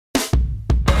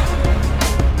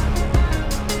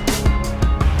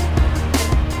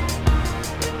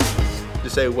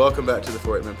say welcome back to the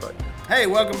 48 Men Podcast. Hey,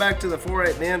 welcome back to the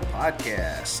 48 Men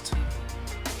Podcast.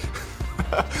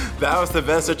 That was the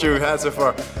best that you've had so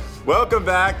far. Welcome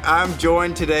back. I'm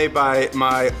joined today by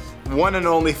my one and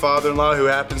only father-in-law, who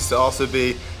happens to also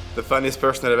be the funniest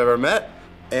person that I've ever met.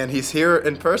 And he's here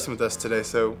in person with us today.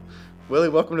 So, Willie,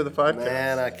 welcome to the podcast.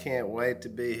 Man, I can't wait to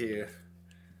be here.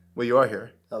 Well, you are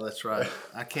here. Oh, that's right.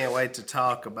 I can't wait to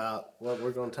talk about what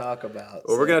we're going to talk about.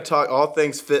 Well, we're going to talk all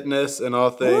things fitness and all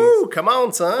things. Woo, come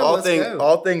on, son. Let's go.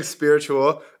 All things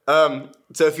spiritual. So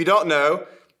if you don't know,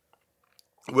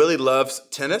 Willie loves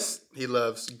tennis. He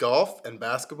loves golf and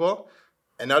basketball.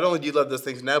 And not only do you love those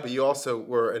things now, but you also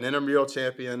were an intramural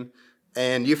champion.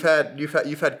 And you've had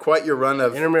quite your run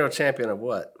of intramural champion of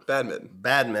what?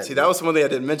 Badminton. See, that was one thing I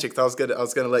didn't mention because I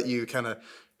was gonna let you kind of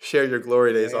share your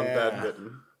glory days on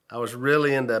badminton. I was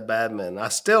really into badminton. I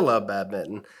still love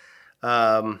badminton.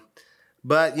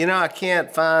 But, I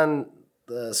can't find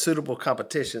the suitable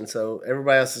competition, so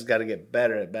everybody else has got to get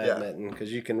better at badminton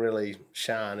because you can really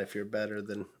shine if you're better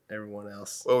than everyone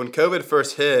else. Well, when COVID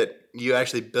first hit, you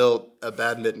actually built a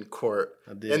badminton court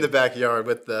in the backyard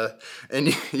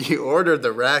and you ordered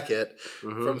the racket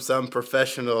from some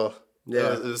professional,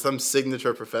 some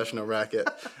signature professional racket.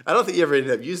 I don't think you ever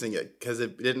ended up using it because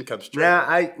it didn't come straight.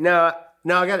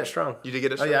 No, I got it strung. You did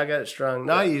get it strung? Oh, yeah, I got it strung.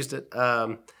 No, I used it.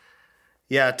 I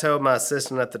told my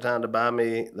assistant at the time to buy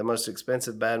me the most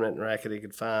expensive badminton racket he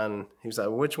could find. He was like,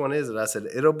 which one is it? I said,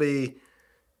 it'll be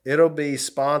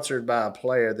sponsored by a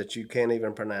player that you can't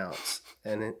even pronounce.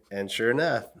 And sure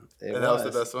enough, that was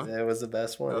the best one? It was the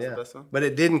best one, That was the best one? But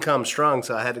it didn't come strung,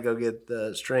 so I had to go get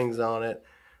the strings on it,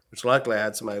 which luckily I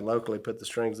had somebody locally put the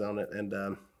strings on it. And,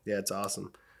 it's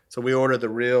awesome. So we ordered the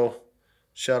real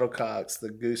shuttlecocks, the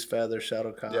goose feather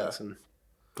shuttlecocks. And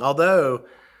although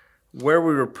where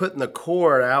we were putting the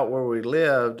court out where we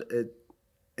lived,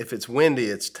 if it's windy,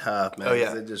 it's tough, man. Oh,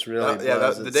 yeah. It just really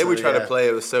blows. The day we tried to play,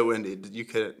 it was so windy, you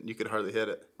could hardly hit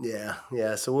it. Yeah.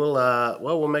 So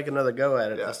we'll make another go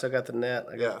at it. Yeah. I still got the net.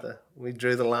 We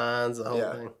drew the lines, the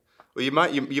whole thing. Well, you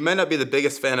might not be the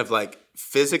biggest fan of like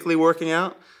physically working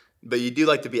out, but you do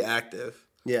like to be active.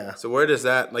 Yeah. So where does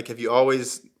that, like, have you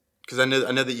always, because I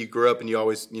know that you grew up and you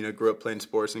always grew up playing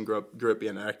sports and grew up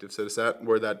being active. So is that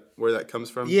where that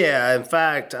comes from? Yeah. In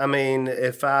fact, I mean,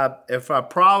 if I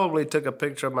probably took a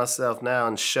picture of myself now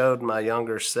and showed my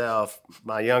younger self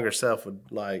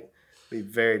would like be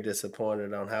very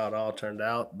disappointed on how it all turned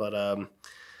out. But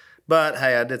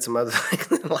hey, I did some other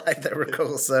things in life that were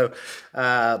cool. So,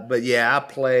 I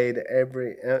played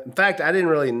in fact, I didn't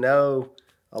really know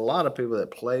a lot of people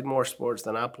that played more sports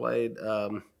than I played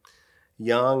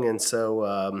young. And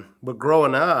so, but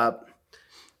growing up,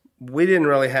 we didn't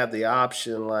really have the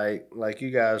option like you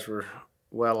guys were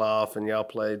well off and y'all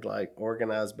played like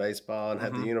organized baseball and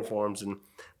had the uniforms, and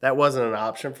that wasn't an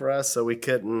option for us. So we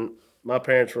couldn't, my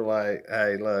parents were like,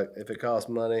 hey, look, if it costs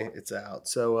money, it's out.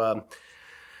 So,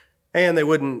 and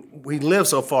we lived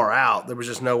so far out, there was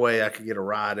just no way I could get a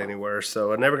ride anywhere.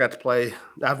 So I never got to play.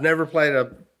 I've never played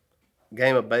a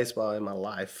game of baseball in my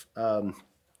life.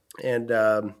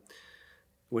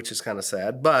 Which is kind of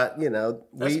sad, but we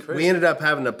ended up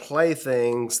having to play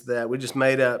things that we just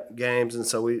made up games, and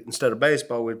so instead of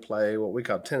baseball, we'd play what we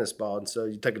call tennis ball. And so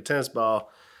you take a tennis ball,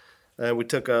 and we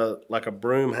took a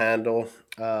broom handle,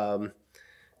 and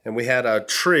we had a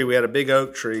tree. We had a big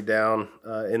oak tree down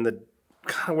in the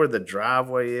kind of where the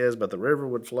driveway is, but the river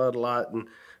would flood a lot, and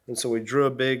so we drew a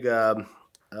big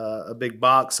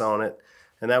box on it,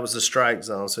 and that was the strike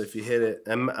zone. So if you hit it,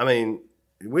 and I mean,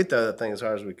 we threw that thing as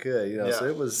hard as we could, So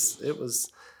it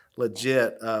was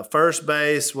legit. First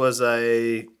base was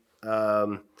there's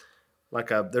a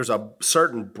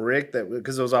certain brick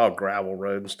because it was all gravel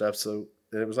road and stuff, so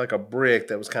it was like a brick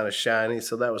that was kind of shiny.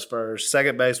 So that was first.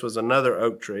 Second base was another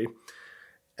oak tree,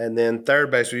 and then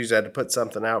third base we usually had to put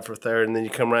something out for third, and then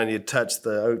you come around and you touch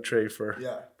the oak tree for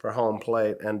home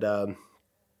plate, and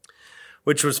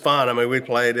which was fun. I mean, we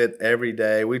played it every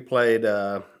day. We played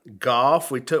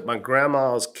golf. We took my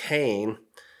grandma's cane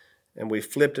and we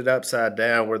flipped it upside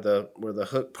down where the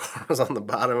hook part was on the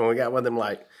bottom, and we got one of them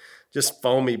like just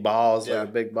foamy balls, like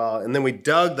a big ball. And then we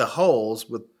dug the holes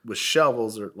with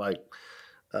shovels, or like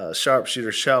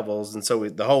sharpshooter shovels, and so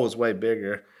the hole was way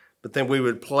bigger. But then we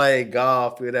would play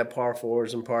golf. We'd have par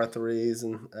fours and par threes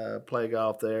and play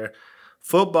golf there.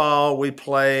 Football, we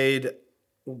played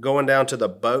going down to the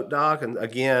boat dock, and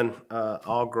again,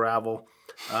 all gravel.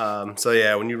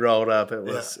 When you rolled up, it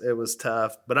was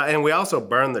tough. But we also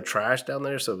burned the trash down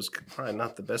there, so it was probably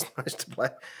not the best place to play.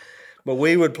 But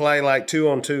we would play like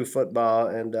 2-on-2 football,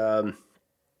 and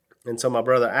so my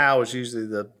brother Al was usually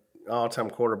the all-time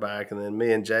quarterback, and then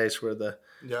me and Jace were the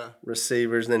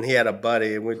receivers, and then he had a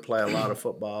buddy, and we'd play a lot of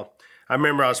football. I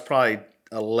remember I was probably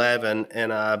 11,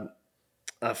 and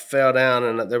I fell down,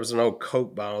 and there was an old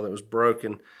Coke bottle that was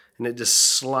broken, and it just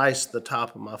sliced the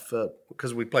top of my foot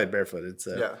because we played barefooted,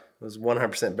 so it was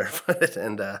 100% barefooted,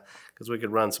 and because we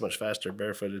could run so much faster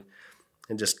barefooted,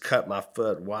 and just cut my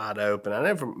foot wide open.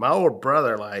 My older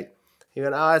brother, like, he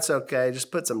went, "Oh, it's okay,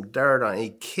 just put some dirt on it." He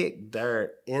kicked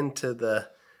dirt into the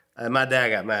my dad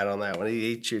got mad on that one.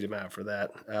 He chewed him out for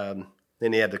that.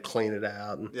 Then he had to clean it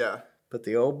out and put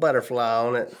the old butterfly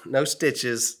on it. No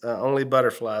stitches, only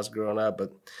butterflies growing up.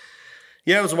 But,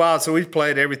 yeah, it was wild. So we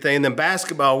played everything. And then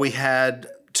basketball, we had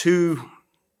 2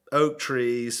 oak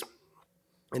trees.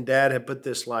 And Dad had put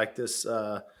this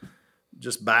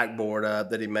just backboard up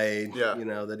that he made,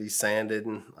 that he sanded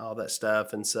and all that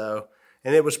stuff. And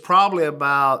it was probably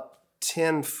about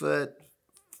 10 foot,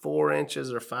 4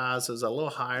 inches or 5, so it was a little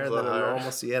higher than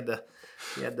normal. So you had to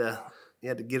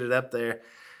get it up there.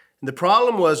 And the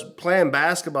problem was playing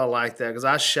basketball like that, because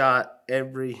I shot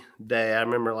every day. I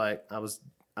remember I was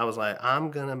like,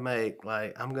 I'm gonna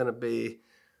be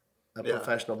a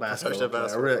professional basketball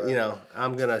player. Really,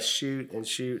 I'm gonna shoot and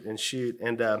shoot and shoot.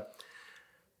 And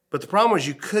but the problem was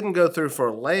you couldn't go through for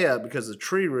a layup because of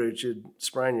tree roots, you'd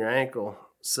sprain your ankle.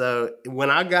 So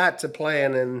when I got to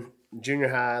playing in junior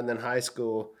high and then high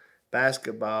school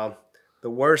basketball, the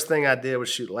worst thing I did was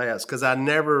shoot layups because I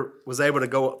never was able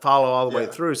to follow all the way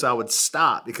through. So I would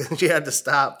stop because you had to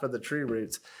stop for the tree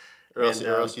roots, or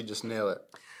else you just nail it.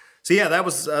 So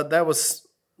that was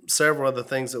several of the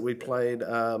things that we played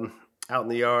out in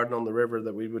the yard and on the river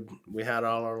that we had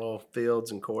all our little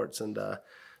fields and courts, and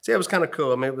it was kind of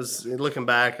cool. I mean, it was, looking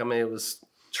back, it was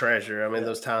treasure. I mean,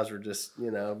 those times were just,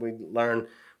 we learned.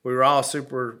 We were all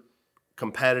super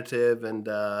competitive and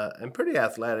pretty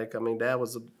athletic. I mean, Dad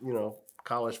was a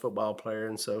college football player,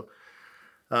 and so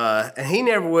and he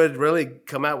never would really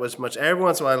come out with much. Every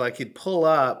once in a while, like, he'd pull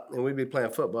up and we'd be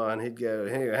playing football, and he'd go,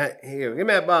 "Hey, give me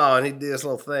that ball," and he'd do this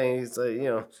little thing. He'd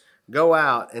say, "Go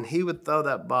out," and he would throw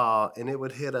that ball, and it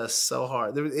would hit us so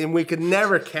hard, and we could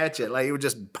never catch it. Like, it would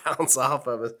just bounce off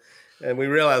of us. And we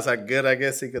realized how good, I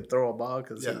guess, he could throw a ball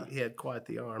because he had quite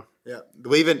the arm. Yeah.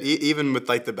 Even with,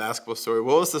 like, the basketball story,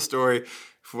 what was the story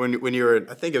when you were,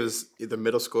 I think it was either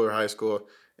middle school or high school,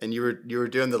 and you were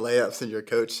doing the layups and your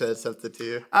coach said something to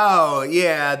you? Oh,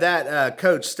 yeah, that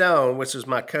Coach Stone, which was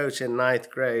my coach in 9th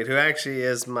grade, who actually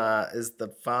is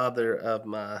the father of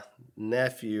my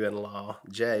nephew-in-law,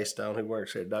 Jay Stone, who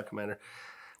works here at Duckommander.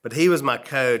 But he was my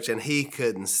coach, and he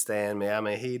couldn't stand me. I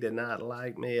mean, he did not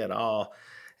like me at all.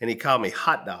 And he called me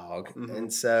Hot Dog. Mm-hmm.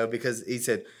 And so, because he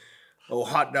said, "Oh,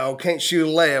 Hot Dog can't shoot a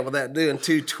layup without doing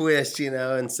 2 twists,"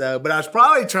 And so, but I was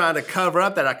probably trying to cover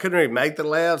up that I couldn't really make the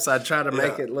layup, so I'd try to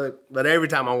make it look. But every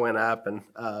time I went up, and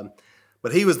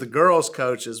but he was the girls'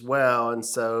 coach as well, and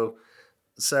so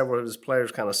several of his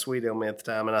players kind of sweeted on me at the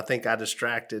time, and I think I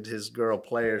distracted his girl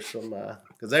players from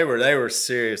because they were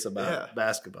serious about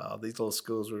basketball. These little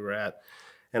schools we were at,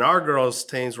 and our girls'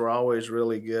 teams were always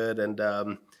really good, and.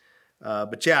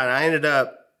 But I ended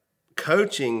up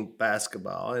coaching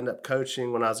basketball. I ended up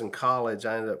coaching when I was in college.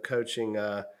 I ended up coaching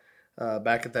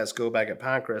back at that school, back at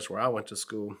Pinecrest, where I went to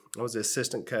school. I was the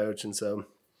assistant coach, and so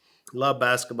loved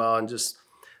basketball, and just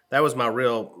that was my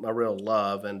real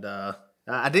love. And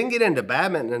I didn't get into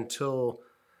badminton until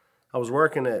I was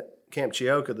working at Camp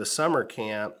Chioka, the summer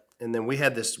camp, and then we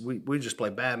had this. We just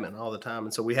played badminton all the time,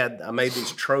 and so I made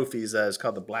these trophies. It's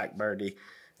called the Black Birdie.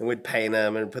 And we'd paint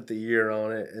them and put the year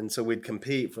on it. And so we'd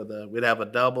compete we'd have a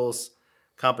doubles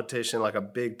competition, like a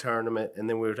big tournament, and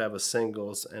then we would have a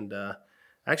singles. And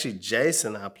actually,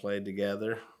 Jason and I played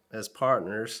together as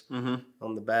partners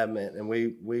on the badminton, and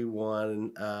we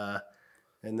won.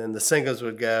 And then the singles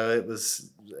would go. It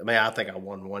was, I think I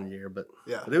won one year, but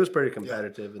it was pretty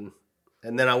competitive. Yeah.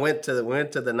 And then I went to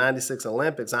the '96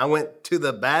 Olympics. I went to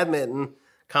the badminton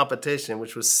competition,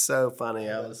 which was so funny.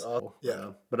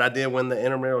 But I did win the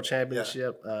intramural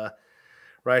championship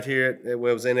right here. It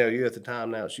was NLU at the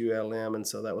time. Now it's ULM, and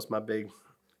so that was my big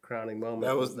crowning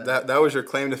moment. That was your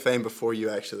claim to fame before you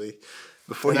actually.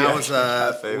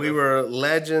 We were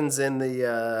legends in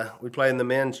we played in the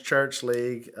men's church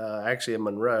league, actually in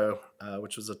Monroe,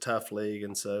 which was a tough league,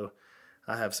 and so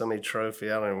I have so many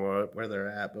trophies. I don't know where they're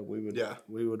at, but we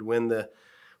would win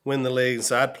the league.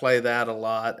 So I'd play that a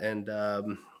lot. And,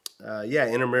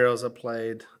 intramurals I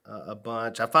played a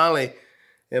bunch. I finally,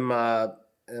 in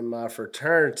my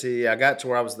fraternity, I got to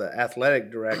where I was the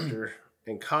athletic director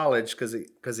in college because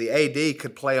the AD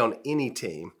could play on any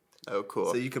team. Oh,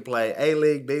 cool. So you could play A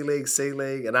League, B League, C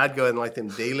League, and I'd go in like them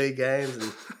D League games.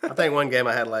 And I think one game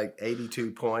I had like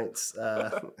 82 points.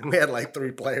 And we had like 3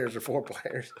 players or 4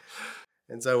 players.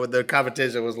 And so the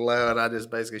competition was low, and I just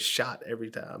basically shot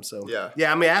every time. So,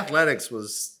 I mean, athletics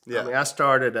was – I mean, I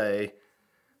started a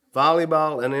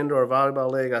an indoor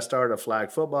volleyball league. I started a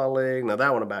flag football league. Now,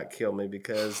 that one about killed me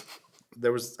because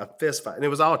there was a fist fight. And it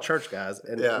was all church guys.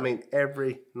 And, I mean,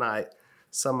 every night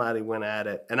somebody went at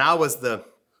it. And I was the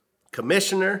 –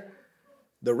 commissioner,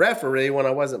 the referee when I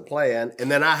wasn't playing, and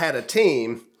then I had a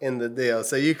team in the deal.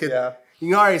 So you can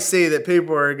already see that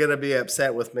people are going to be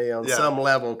upset with me on some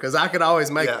level because I could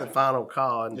always make the final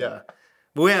call. And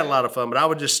but we had a lot of fun. But I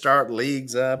would just start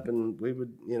leagues up, and we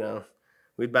would,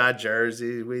 we'd buy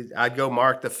jerseys. I'd go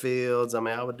mark the fields. I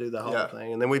mean, I would do the whole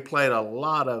thing. And then we played a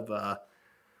lot of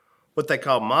what they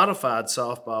call modified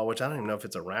softball, which I don't even know if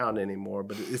it's around anymore.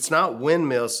 But it's not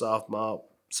windmill softball.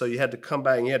 So you had to come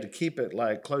back and you had to keep it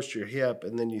like close to your hip,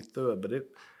 and then you threw it. But that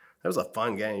was a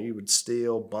fun game. You would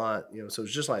steal, bunt, so it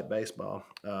was just like baseball.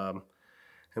 And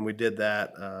we did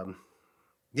that.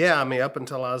 I mean, up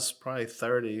until I was probably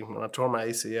 30 when I tore my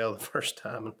ACL the first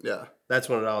time. And that's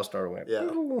when it all started.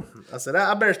 I said,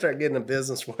 I better start getting a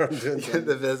business where I'm doing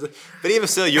the business. But even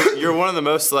still, you're one of the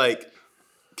most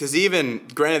because even,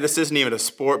 granted, this isn't even a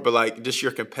sport, but just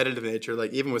your competitive nature,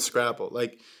 even with Scrabble,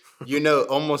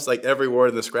 almost every word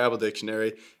in the Scrabble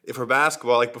dictionary. If for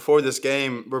basketball, before this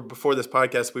game or before this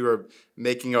podcast, we were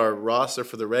making our roster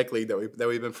for the rec league that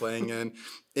we've been playing in,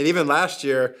 and even last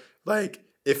year,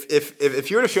 if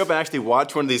you were to show up and actually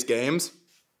watch one of these games,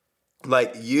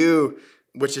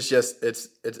 which is just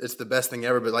it's the best thing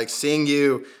ever. But seeing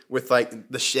you with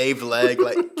the shaved leg,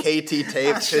 KT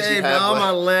tape, I shaved all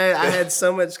my leg. I had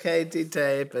so much KT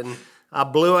tape and. I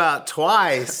blew out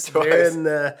twice. During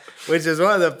which is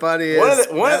one of the funniest.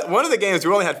 One of the games,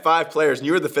 we only had 5 players, and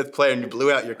you were the 5th player, and you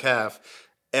blew out your calf.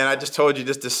 And I just told you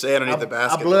just to stay underneath the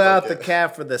basket. I blew out the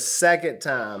calf for the second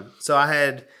time. So I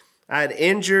had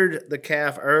injured the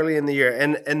calf early in the year,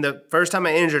 and the first time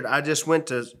I injured, I just went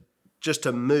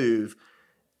to move,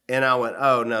 and I went,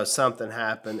 oh no, something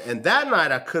happened. And that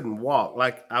night I couldn't walk.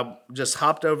 I just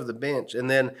hopped over the bench, and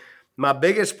then. My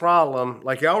biggest problem,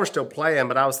 y'all were still playing,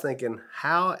 but I was thinking,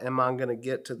 how am I going to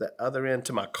get to the other end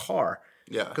to my car?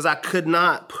 Yeah. Because I could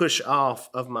not push off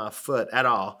of my foot at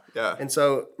all. Yeah. And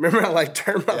so, remember, I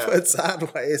turned my foot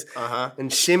sideways and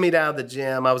shimmied out of the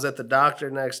gym. I was at the doctor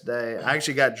next day. I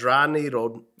actually got dry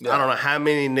needled. I don't know how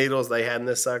many needles they had in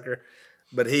this sucker,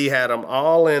 but he had them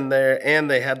all in there,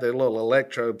 and they had their little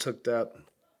electrodes hooked up.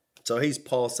 So he's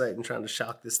pulsating, trying to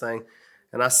shock this thing.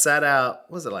 And I sat out,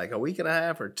 was it a week and a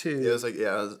half or 2? It was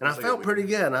and I felt pretty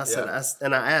good. And I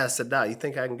said, Doc, you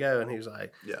think I can go? And he was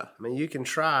like, I mean, you can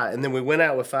try. And then we went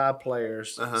out with 5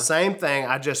 players. Same thing.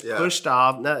 I just pushed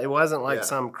off. No, it wasn't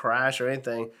some crash or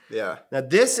anything. Yeah. Now,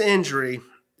 this injury,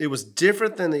 it was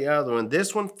different than the other one.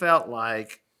 This one felt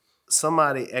like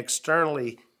somebody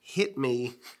externally hit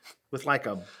me with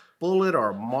a bullet or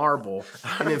a marble.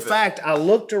 And in fact, I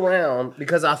looked around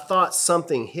because I thought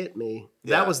something hit me.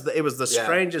 It was the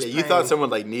strangest pain. You thought someone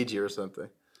need you or something.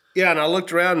 Yeah, and I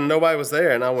looked around and nobody was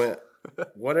there, and I went,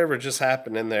 whatever just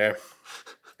happened in there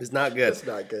is not good. It's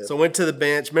not good. So I went to the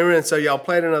bench. Remember, and so y'all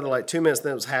played another 2 minutes,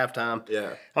 then it was halftime.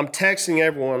 Yeah. I'm texting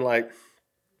everyone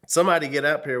somebody get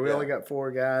up here. We only got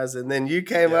 4 guys. And then you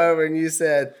came over and you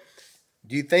said,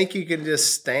 do you think you can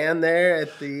just stand there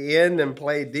at the end and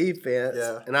play defense?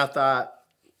 Yeah. And I thought,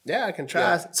 I can try.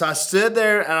 Yeah. So I stood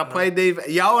there and I played defense.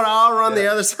 Y'all would all run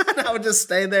the other side. I would just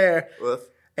stay there.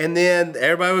 And then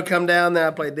everybody would come down there.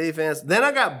 I played defense. Then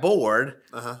I got bored.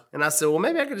 And I said, well,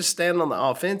 maybe I could just stand on the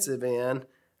offensive end.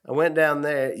 I went down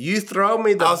there. You throw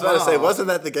me the ball. I was about to say, wasn't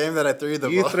that the game that I threw you the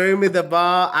ball? You threw me the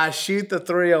ball. I shoot the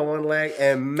 3 on one leg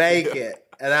and make it.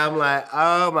 And I'm like,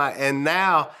 oh my. And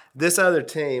now this other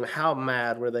team, how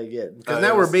mad were they getting? Because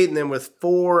now we're beating them with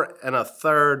 4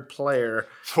 1/3 player.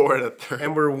 4 1/3.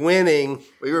 And we're winning.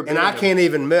 And I can't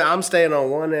even move. I'm staying on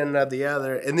one end or the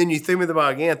other. And then you threw me the ball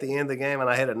again at the end of the game, and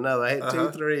I hit another. I hit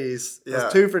 2 threes. It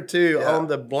was 2 for 2 on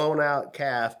the blown out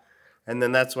calf. And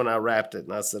then that's when I wrapped it,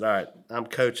 and I said, "All right, I'm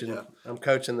coaching. Yeah. I'm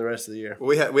coaching the rest of the year."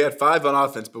 We had 5 on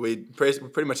offense, but we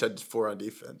pretty much had 4 on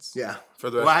defense. Yeah.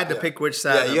 For the rest, I had to pick which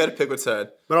side. Yeah, you had to pick which side.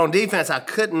 But on defense, I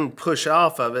couldn't push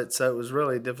off of it, so it was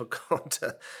really difficult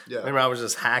to. Yeah. Remember, I was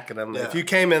just hacking them. Yeah. If you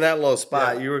came in that little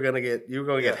spot, you were gonna get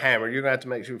hammered. You're gonna have to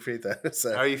make sure free throws.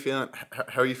 So. How are you feeling?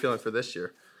 How are you feeling for this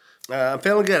year? I'm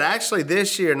feeling good. Actually,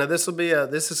 this year, now this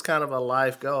is kind of a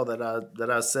life goal that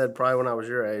I said probably when I was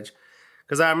your age.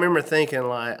 Because I remember thinking,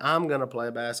 I'm going to play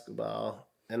basketball.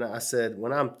 And I said,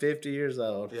 when I'm 50 years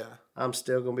old, I'm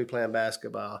still going to be playing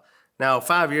basketball. Now,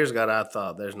 5 years ago, I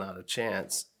thought there's not a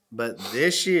chance. But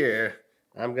this year,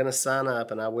 I'm going to sign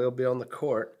up, and I will be on the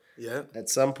court at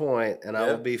some point, and I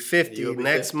will be 50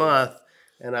 next month,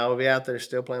 and I will be out there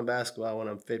still playing basketball when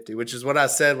I'm 50, which is what I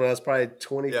said when I was probably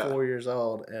 24 years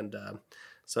old. And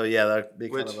so, that'd be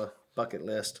kind of a bucket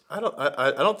list. I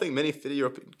don't think many 50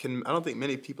 can. I don't think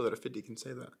many people that are 50 can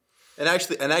say that, and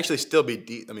actually still be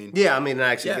deep. I mean,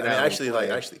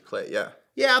 actually play. Yeah.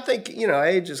 Yeah, I think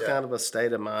age is kind of a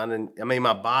state of mind, and I mean,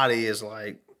 my body is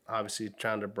like obviously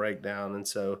trying to break down, and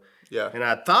so and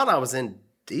I thought I was in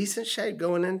decent shape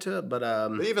going into it, but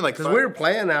even like because we were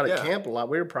playing out at camp a lot,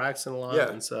 we were practicing a lot,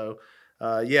 and so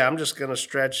I'm just gonna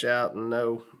stretch out and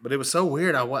know. But it was so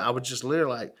weird. I would just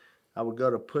literally like. I would go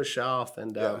to push off,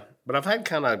 and but I've had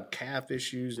kind of calf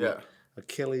issues, and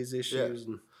Achilles issues,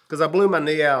 because I blew my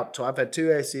knee out. So I've had 2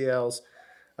 ACLs.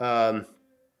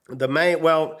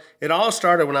 It all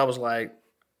started when I was like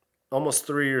almost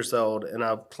 3 years old, and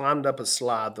I climbed up a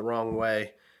slide the wrong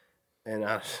way, and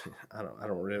I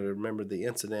don't really remember the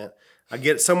incident. I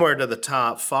get somewhere to the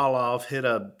top, fall off, hit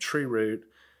a tree root,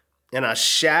 and I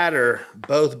shatter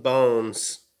both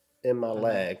bones in my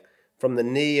leg. From the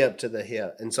knee up to the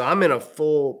hip. And so I'm in a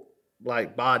full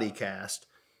like body cast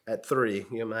at 3.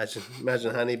 You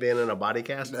imagine Honey being in a body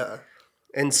cast? No.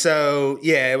 And so,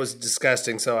 it was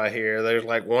disgusting. So I hear there's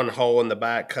like one hole in the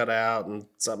back cut out and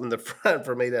something in the front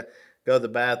for me to go to the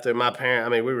bathroom. My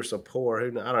parents, we were so poor. I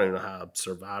don't even know how I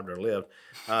survived or lived.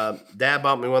 Dad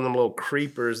bought me one of them little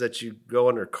creepers that you go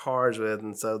under cars with.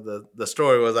 And so the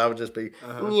story was I would just be,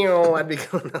 I'd be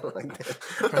going out like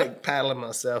that, like paddling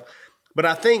myself. But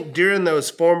I think during those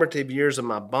formative years of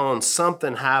my bones,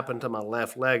 something happened to my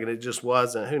left leg, and it just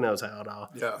wasn't, who knows how at all.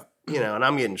 Yeah. And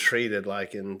I'm getting treated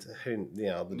like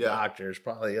the doctor's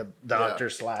probably a doctor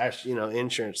 /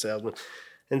 insurance salesman.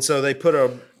 And so they put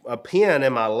a pin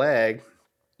in my leg.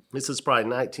 This is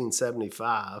probably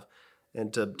 1975,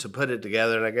 and to put it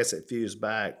together, and I guess it fused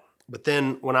back. But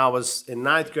then when I was in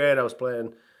 9th grade, I was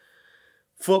playing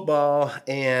football,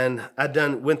 and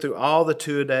went through all the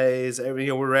 2-a-days.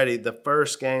 We're ready. The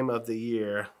first game of the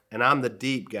year, and I'm the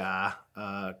deep guy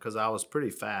because I was pretty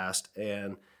fast.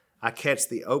 And I catch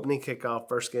the opening kickoff,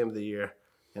 first game of the year,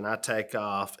 and I take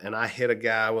off, and I hit a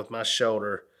guy with my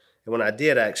shoulder. And when I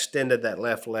did, I extended that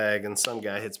left leg, and some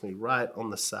guy hits me right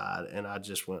on the side, and I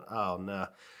just went, oh, no.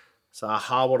 So I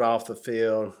hobbled off the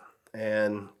field,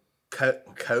 and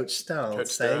Coach Stone,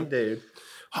 same dude,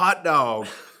 hot dog.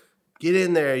 Get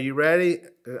in there. You ready?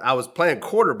 I was playing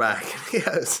quarterback. He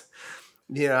goes,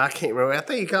 I can't remember. I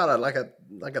think he called it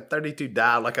like a 32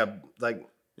 dive, like a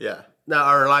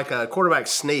quarterback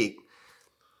sneak.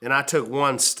 And I took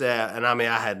one step, and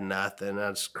I had nothing.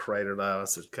 I just cratered out. I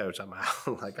said, Coach, I'm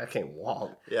out. I can't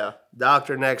walk. Yeah.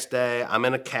 Doctor next day. I'm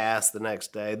in a cast the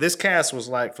next day. This cast was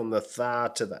like from the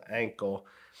thigh to the ankle,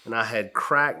 and I had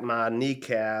cracked my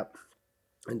kneecap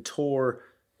and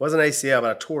wasn't ACL,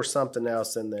 but I tore something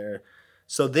else in there.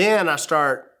 So then I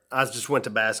just went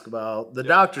to basketball. The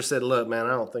doctor said, look, man,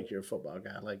 I don't think you're a football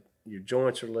guy. Like, your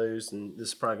joints are loose, and this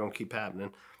is probably going to keep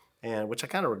happening. And which I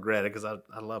kind of regretted because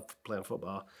I love playing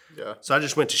football. Yeah. So I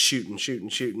just went to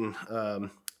shooting.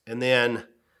 And then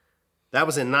that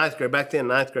was in 9th grade. Back then,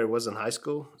 9th grade was in high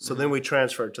school. So then we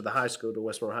transferred to the high school, to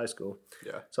Westmore High School.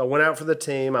 Yeah. So I went out for the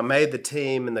team. I made the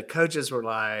team, and the coaches were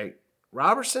like,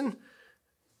 Robertson,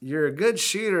 you're a good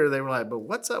shooter. They were like, but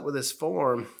what's up with this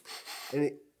form?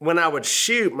 And when I would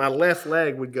shoot, my left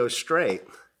leg would go straight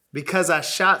because I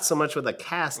shot so much with a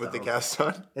cast on. With the cast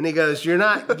on? And he goes, you're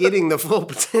not getting the full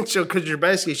potential because you're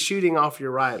basically shooting off your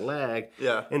right leg.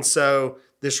 Yeah. And so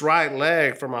this right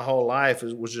leg for my whole life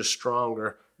was just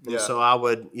stronger. And so I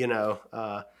would, where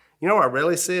I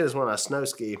really see it is when I snow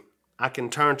ski. I can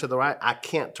turn to the right. I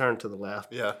can't turn to the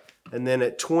left. Yeah. And then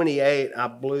at 28, I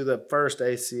blew the first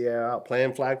ACL out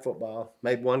playing flag football.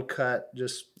 Made one cut,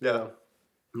 just,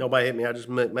 nobody hit me. I just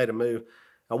made a move.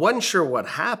 I wasn't sure what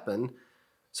happened.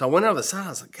 So I went over the side. I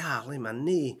was like, golly, my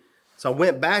knee. So I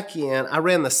went back in. I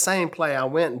ran the same play. I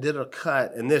went and did a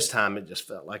cut. And this time it just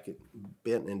felt like it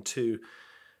bent in two.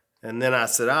 And then I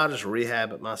said, I'll just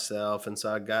rehab it myself. And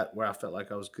so I got where I felt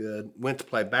like I was good. Went to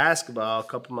play basketball a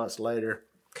couple months later.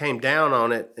 Came down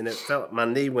on it, and it felt my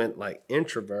knee went like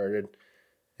introverted,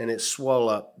 and it swelled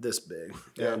up this big.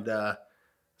 Yeah. And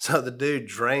so the dude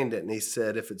drained it, and he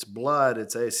said, if it's blood,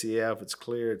 it's ACL. If it's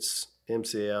clear, it's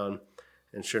MCL.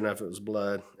 And sure enough, it was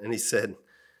blood. And he said,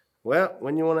 well,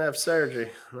 when you want to have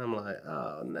surgery? And I'm like,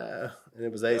 oh, no. And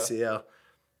it was ACL. Yeah.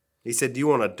 He said, do you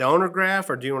want a donor graft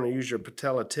or do you want to use your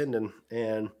patella tendon?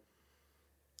 And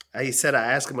he said I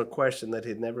asked him a question that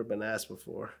he'd never been asked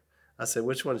before. I said,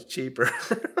 which one's cheaper?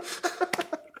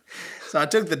 So I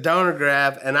took the donor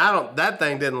graft, and that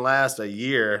thing didn't last a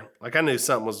year. Like, I knew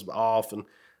something was off, and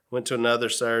went to another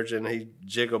surgeon. He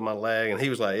jiggled my leg, and he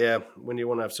was like, yeah, when do you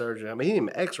want to have surgery? I mean, he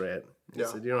didn't even x-ray it. He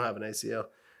said, you don't have an ACL.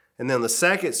 And then the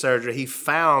second surgery, he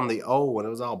found the old one. It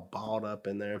was all balled up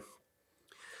in there.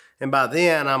 And by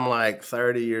then, I'm like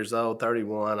 30 years old,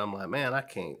 31. I'm like, man, I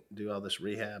can't do all this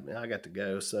rehab. I got to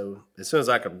go. So as soon as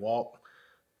I could walk,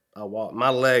 I walked. My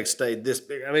leg stayed this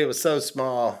big. I mean, it was so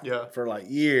small for like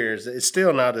years. It's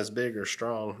still not as big or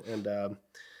strong. And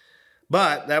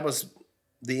but that was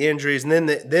the injuries. And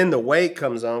then the weight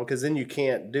comes on, because then you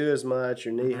can't do as much.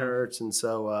 Your knee hurts. And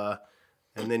so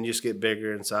and then you just get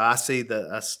bigger. And so I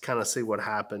kind of see what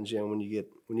happens, when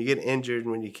you get injured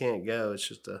and when you can't go.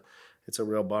 It's a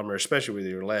real bummer, especially with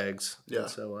your legs. Yeah. And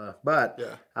so but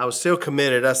I was still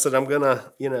committed. I said, I'm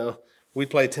gonna, we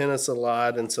play tennis a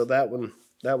lot, and so that one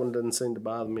doesn't seem to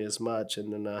bother me as much.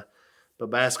 And then but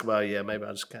basketball, maybe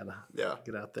I'll just kind of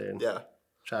get out there and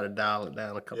try to dial it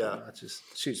down a couple of notches,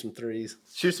 shoot some threes,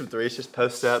 just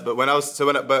post up. But when I was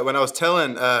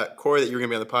telling Corey that you were gonna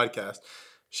be on the podcast,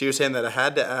 she was saying that I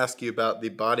had to ask you about the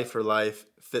Body for Life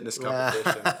fitness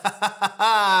competition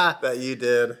that you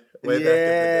did way back in the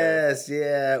day. Yes,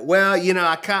 yeah. Well,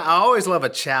 I always love a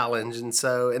challenge,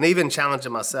 and even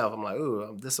challenging myself, I'm like,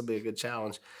 ooh, this will be a good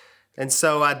challenge. And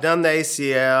so I'd done the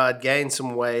ACL, I'd gained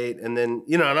some weight, and then,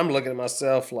 and I'm looking at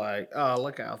myself like, oh,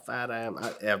 look how fat I am.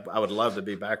 I would love to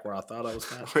be back where I thought I was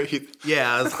fat.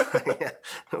 Yeah,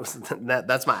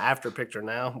 that's my after picture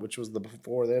now, which was the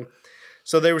before then.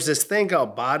 So there was this thing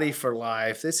called Body for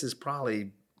Life. This is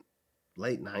probably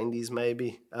late 90s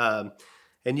maybe. And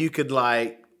you could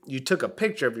you took a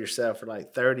picture of yourself for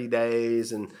like 30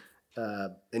 days and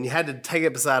you had to take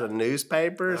it beside a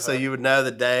newspaper so you would know the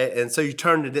day. And so you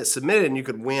submitted and you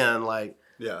could win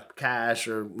cash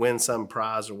or win some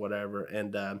prize or whatever.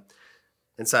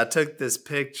 And so I took this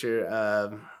picture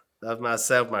of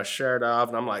myself, my shirt off,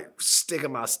 and I'm like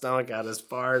sticking my stomach out as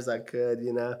far as I could,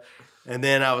 And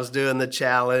then I was doing the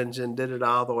challenge and did it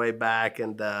all the way back.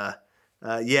 And I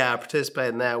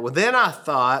participated in that. Well, then I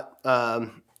thought,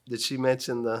 did she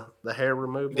mention the hair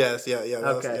removal? Yes, yeah.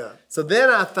 Okay. So then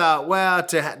I thought, well,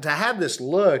 to have this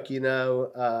look,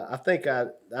 I think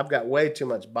I've got way too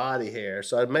much body hair.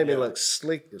 So it made me look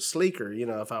sleeker,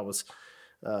 if I was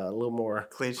a little more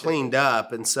cleaned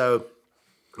up. And so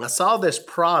I saw this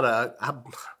product.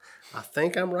 I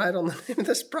think I'm right on the name of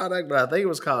this product, but I think it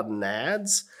was called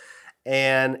NADS.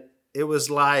 And it was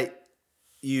like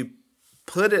you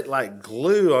put it like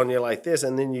glue on you like this,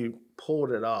 and then you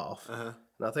pulled it off. And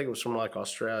I think it was from like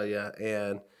Australia.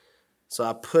 And so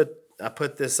I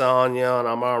put this on, and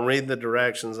I'm on reading the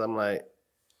directions. I'm like,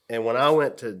 and when I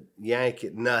went to yank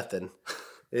it, nothing.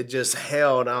 It just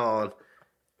held on.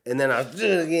 And then I do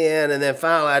it again, and then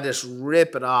finally I just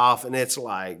rip it off, and it's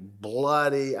like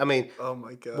bloody. I mean, oh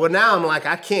my God. Well, now I'm like,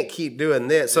 I can't keep doing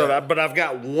this. So, but I've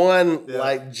got one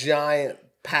like giant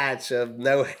patch of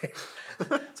no hair.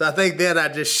 So I think then I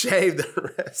just shaved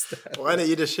the rest of it. Why didn't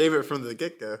you just shave it from the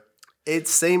get-go? It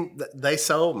seemed they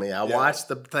sold me. I watched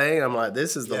the thing. I'm like,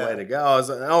 this is the way to go. I was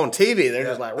on TV. They're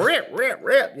just like rip.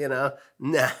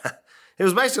 Nah, it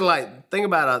was basically like, think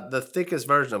about the thickest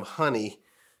version of honey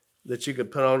that you could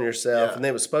put on yourself, and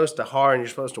it was supposed to harden. You're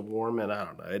supposed to warm it. I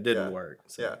don't know. It didn't work.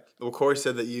 So. Yeah. Well, Corey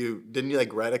said that didn't you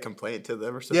write a complaint to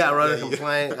them or something? Yeah, I wrote a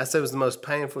complaint. I said it was the most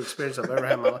painful experience I've ever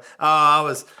had in my life. Oh, I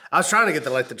was trying to get the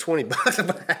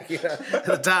 $20 back. At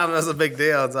the time, that was a big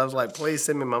deal. So I was like, please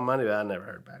send me my money, but I never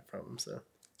heard back from them.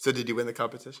 So did you win the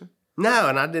competition? No,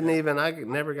 and I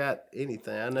never got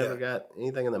anything. I never got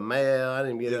anything in the mail. I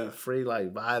didn't get any free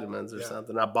like vitamins or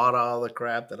something. I bought all the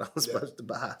crap that I was supposed to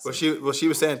buy. So. Well, she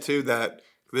was saying too that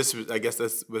I guess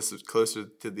this was closer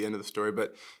to the end of the story.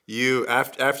 But you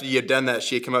after you had done that,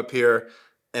 she had come up here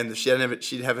and she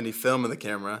didn't have any film in the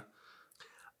camera.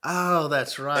 Oh,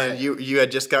 that's right. And you had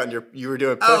just gotten you were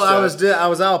doing push-ups. I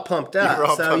was all pumped up. You were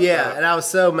all pumped up. And I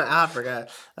was I forgot.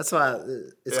 That's why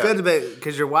it's good to be,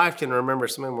 because your wife can remember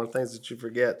so many more things that you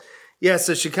forget. Yeah,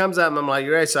 so she comes up and I'm like,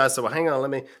 you ready? So I said, well, hang on, let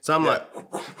me. So I'm like,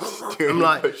 and I'm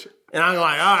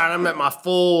like, all right, I'm at my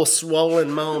full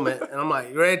swollen moment. And I'm like,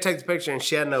 you ready to take the picture? And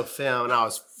she had no film. And I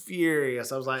was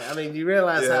furious. I was like, do you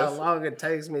realize how long it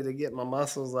takes me to get my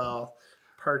muscles all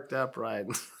perked up right?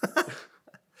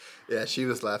 Yeah, she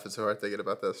was laughing so hard thinking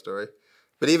about that story.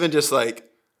 But that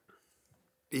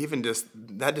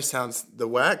just sounds, the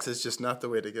wax is just not the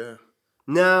way to go.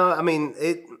 No,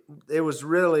 it was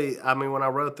really, when I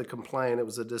wrote the complaint, it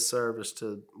was a disservice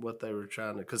to what they were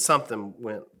trying to, because something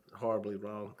went horribly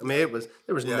wrong. There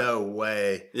was no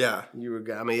way. Yeah.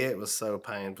 It was so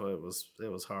painful. It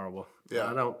was horrible.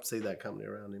 Yeah. I don't see that company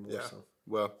around anymore. Yeah. So.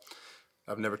 Well,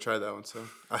 I've never tried that one, so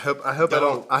I hope I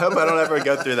don't ever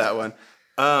go through that one.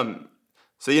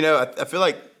 So I feel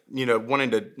like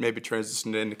wanting to maybe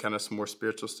transition into kind of some more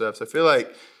spiritual stuff. So I feel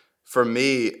like for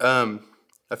me, I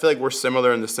feel like we're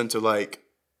similar in the sense of like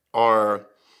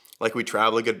we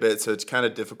travel a good bit, so it's kind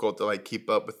of difficult to like keep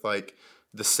up with like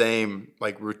the same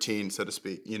like routine, so to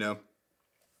speak.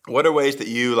 What are ways that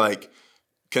you like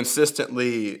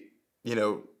consistently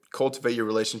cultivate your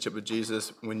relationship with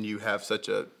Jesus when you have such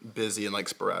a busy and like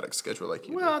sporadic schedule like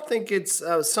you do? I think it's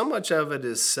so much of it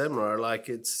is similar. Like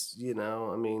it's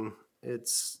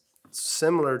it's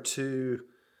similar to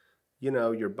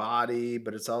your body,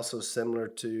 but it's also similar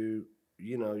to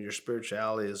your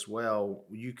spirituality as well.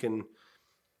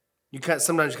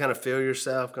 Sometimes you kind of feel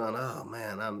yourself going, oh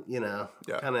man, I'm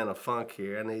kind of in a funk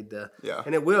here. I need to,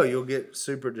 and you'll get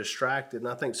super distracted. And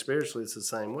I think spiritually it's the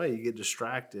same way. You get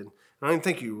distracted. I don't even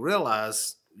think you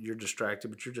realize you're distracted,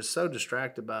 but you're just so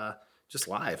distracted by just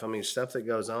life. I mean, stuff that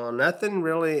goes on. Nothing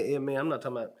really. I mean, I'm not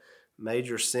talking about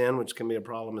major sin, which can be a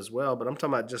problem as well, but I'm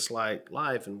talking about just like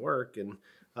life and work, and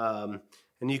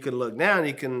you can look down.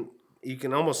 You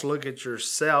can almost look at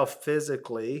yourself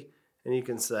physically, and you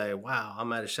can say, "Wow,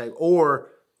 I'm out of shape."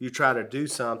 Or you try to do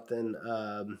something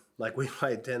like we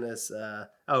played tennis. That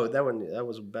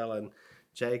was Bella and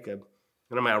Jacob,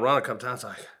 and I run a couple times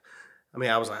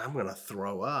I was like, I'm going to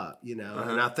throw up, and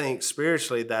I think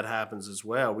spiritually that happens as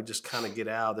well. We just kind of get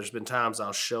out. There's been times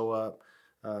I'll show up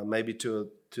maybe to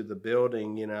the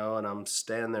building, and I'm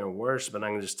standing there and worship, and I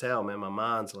can just tell, man, my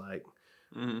mind's like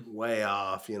way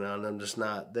off, and I'm just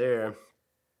not there.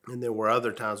 And there were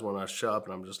other times when I show up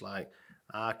and I'm just like,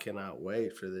 I cannot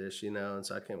wait for this, and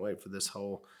so I can't wait for this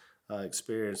whole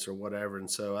experience or whatever. And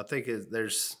so I think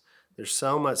there's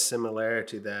so much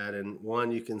similarity that, and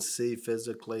one you can see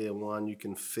physically and one you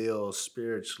can feel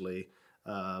spiritually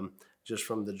just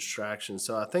from the distraction.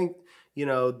 So I think,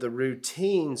 the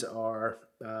routines are,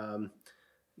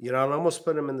 I'd almost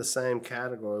put them in the same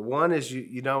category. One is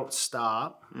you don't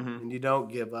stop and you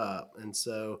don't give up. And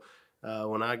so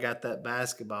when I got that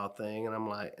basketball thing and I'm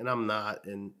like, and I'm not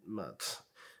in my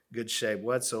good shape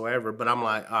whatsoever, but I'm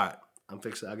like, all right,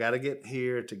 I got to get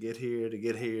here to get here to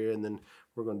get here. And then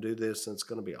we're going to do this and it's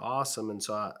going to be awesome. And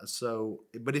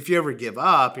but if you ever give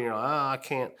up and you're like,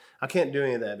 oh, I can't do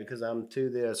any of that because I'm to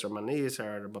this or my knees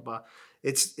hurt or blah, blah.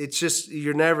 It's just,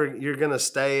 you're going to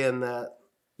stay in that,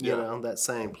 that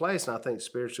same place. And I think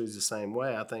spiritually is the same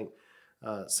way. I think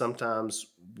sometimes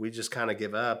we just kind of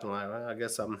give up and like, well, I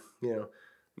guess I'm,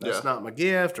 that's not my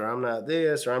gift, or I'm not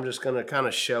this, or I'm just going to kind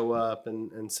of show up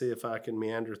and see if I can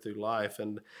meander through life.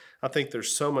 And I think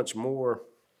there's so much more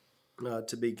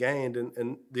to be gained.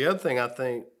 And the other thing I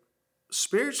think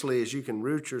spiritually is you can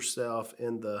root yourself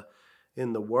in the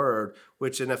Word,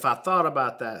 and if I thought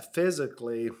about that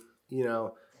physically,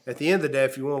 at the end of the day,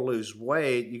 if you want to lose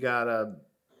weight, you got to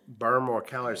burn more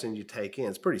calories than you take in.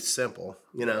 It's pretty simple,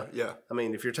 Yeah. I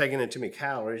mean, if you're taking in too many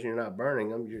calories and you're not burning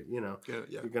them, you're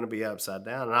going to be upside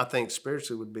down. And I think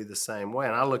spiritually would be the same way.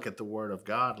 And I look at the Word of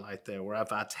God like that, where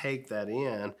if I take that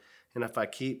in, and if I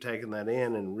keep taking that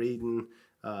in and reading,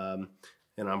 and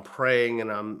I'm praying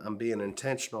and I'm being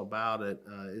intentional about it,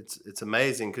 it's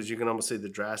amazing because you can almost see the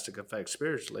drastic effect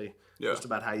spiritually, just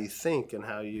about how you think and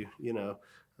how you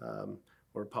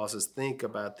where Paul says, think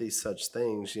about these such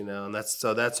things, and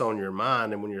that's on your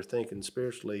mind. And when you're thinking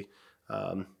spiritually,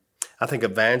 I think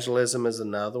evangelism is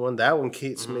another one. That one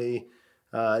keeps me,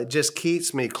 it just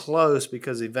keeps me close,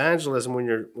 because evangelism,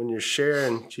 when you're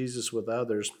sharing Jesus with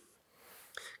others,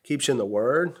 keeps you in the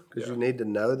Word, because you need to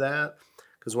know that.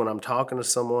 Because when I'm talking to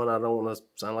someone, I don't want to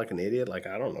sound like an idiot, like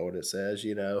I don't know what it says,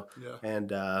 And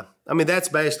that's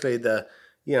basically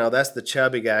that's the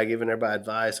chubby guy giving everybody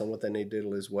advice on what they need to do to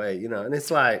lose weight, And it's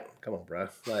like, come on, bro.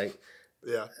 Like,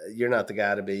 you're not the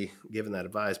guy to be giving that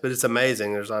advice. But it's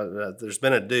amazing. There's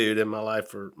been a dude in my life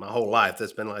for my whole life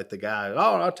that's been like the guy,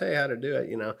 I'll tell you how to do it,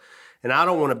 And I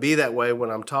don't want to be that way when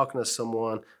I'm talking to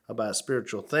someone about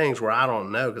spiritual things where I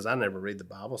don't know, because I never read the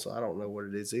Bible, so I don't know what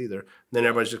it is either. And then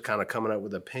everybody's just kind of coming up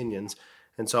with opinions.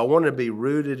 And so I want to be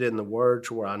rooted in the Word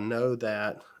to where I know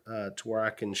that, to where I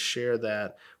can share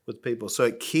that with people. So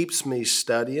it keeps me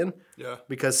studying. Yeah.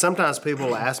 Because sometimes people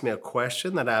will ask me a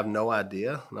question that I have no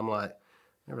idea. And I'm like,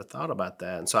 never thought about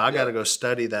that. And so I got to go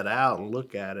study that out and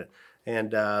look at it.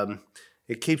 And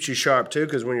it keeps you sharp too,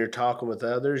 because when you're talking with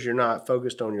others, you're not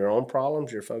focused on your own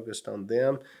problems. You're focused on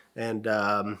them. And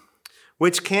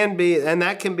which can be, and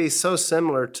that can be so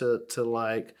similar to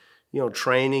like,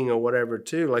 training or whatever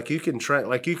too. Like you can train,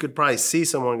 like you could probably see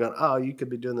someone going, oh, you could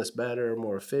be doing this better or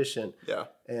more efficient. Yeah.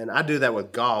 And I do that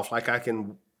with golf. Like I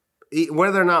can,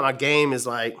 whether or not my game is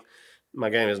like my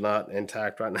game is not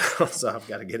intact right now, so I've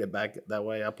got to get it back that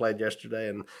way. I played yesterday,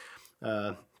 and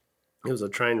it was a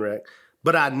train wreck.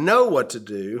 But I know what to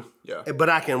do. Yeah. But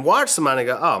I can watch somebody and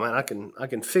go, oh man, I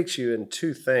can fix you in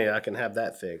two things. I can have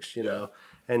that fixed, you know.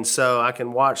 And so I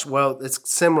can watch. Well, it's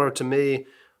similar to me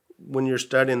when you're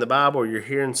studying the Bible or you're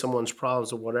hearing someone's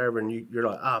problems or whatever, and you're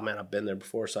like, oh man, I've been there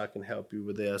before, so I can help you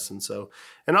with this. And so,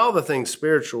 and all the things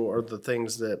spiritual are the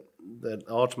things that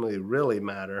ultimately really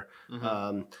matter.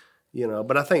 Mm-hmm. You know,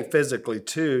 but I think physically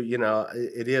too, you know,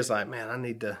 it is like, man, I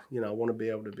need to, you know, I want to be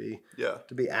able to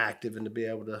be active and to be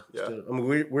able to, I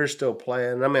mean, we're still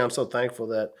playing. I mean, I'm so thankful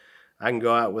that I can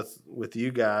go out with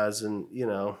you guys and, you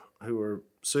know, who are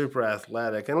super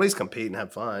athletic and at least compete and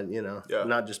have fun, you know,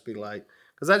 not just be like,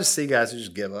 because I just see guys who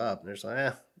just give up and they're just like,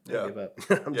 I give up.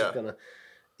 I'm just going to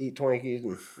eat Twinkies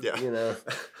and, you know,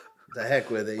 the heck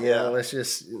with it, you know, let's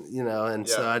just, you know, and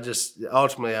so I just,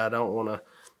 ultimately, I don't want to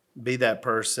be that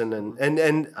person.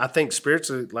 And I think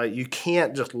spiritually, like, you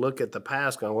can't just look at the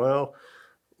past going, well,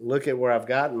 look at where I've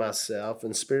gotten myself.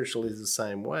 And spiritually is the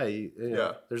same way. You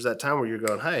know, there's that time where you're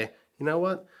going, hey, you know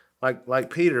what? Like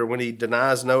Peter, when he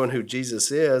denies knowing who Jesus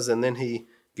is, and then he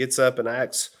gets up in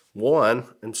Acts 1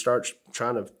 and starts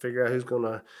trying to figure out who's going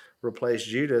to replace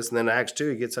Judas. And then Acts 2,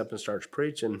 he gets up and starts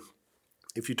preaching.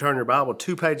 If you turn your Bible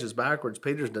 2 pages backwards,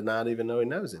 Peter's denied even though he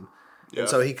knows him. Yeah. And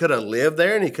so he could have lived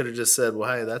there and he could have just said,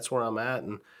 well, hey, that's where I'm at.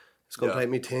 And it's going to take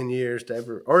me 10 years to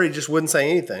ever, or he just wouldn't say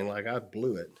anything. Like, I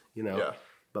blew it, you know. Yeah.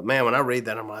 But man, when I read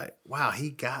that, I'm like, wow, he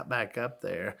got back up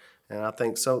there. And I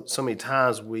think so many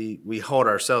times we hold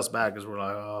ourselves back because we're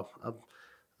like, oh,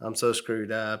 I'm so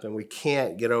screwed up. And we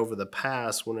can't get over the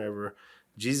past whenever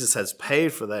Jesus has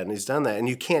paid for that and he's done that. And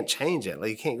you can't change it. Like,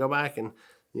 you can't go back and,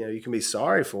 you know, you can be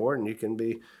sorry for it and you can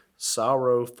be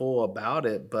sorrowful about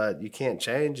it, but you can't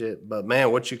change it. But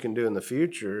man, what you can do in the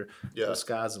future, the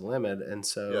sky's the limit. And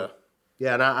so,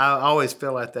 and I always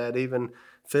feel like that, even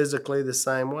physically the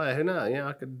same way. Who knows? You know,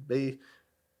 I could be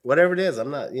whatever it is.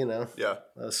 I'm not, you know,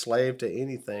 a slave to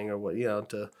anything or what, you know,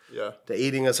 to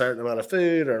eating a certain amount of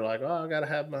food or like, oh, I got to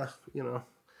have my, you know,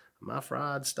 my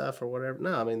fried stuff or whatever.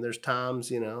 No, I mean, there's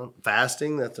times, you know,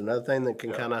 fasting, that's another thing that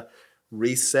can kind of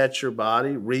reset your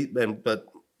body, but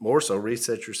more so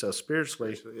reset yourself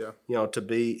spiritually, you know, to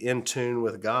be in tune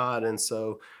with God. And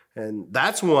so, and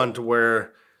that's one to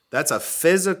where that's a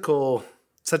physical,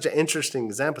 such an interesting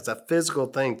example. It's a physical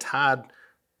thing tied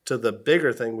to the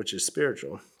bigger thing, which is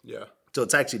spiritual. Yeah. So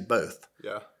it's actually both.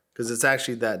 Yeah. Because it's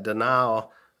actually that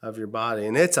denial of your body.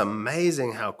 And it's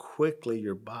amazing how quickly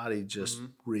your body just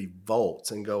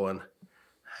revolts and going,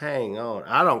 hang on.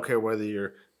 I don't care whether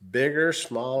you're bigger,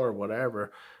 smaller,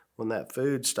 whatever. When that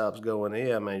food stops going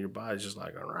in, man, your body's just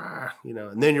like, rah, you know,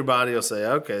 and then your body will say,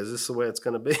 okay, is this the way it's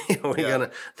going to be?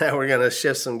 Now we're going to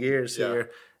shift some gears here.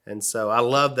 And so I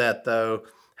love that, though,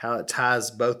 how it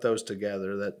ties both those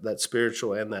together, that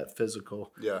spiritual and that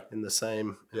physical in the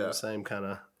same kind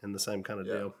of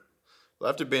deal. Well,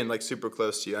 after being like super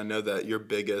close to you, I know that your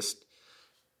biggest,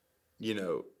 you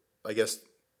know, I guess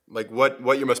like what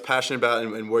you're most passionate about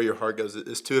and where your heart goes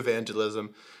is to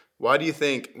evangelism. Why do you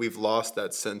think we've lost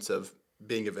that sense of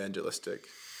being evangelistic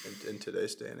in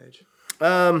today's day and age?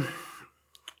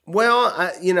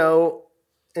 Well, you know,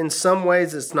 in some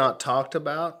ways it's not talked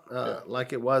about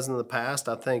like it was in the past.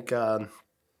 I think,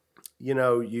 you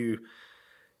know, you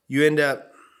end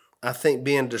up, I think,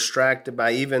 being distracted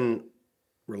by even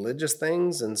religious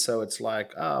things. And so it's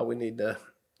like, oh, we need to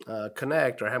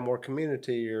connect or have more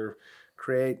community or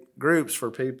create groups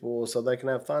for people so they can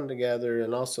have fun together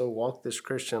and also walk this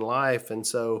Christian life. And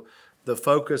so the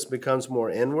focus becomes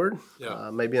more inward.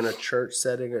 Maybe in a church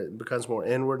setting, it becomes more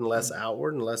inward and less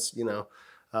outward and less, you know.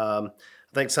 I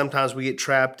think sometimes we get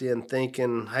trapped in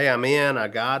thinking, hey, I'm in, I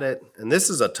got it. And this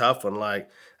is a tough one. Like,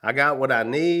 I got what I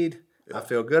need. I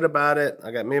feel good about it.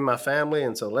 I got me and my family.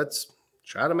 And so let's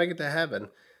try to make it to heaven.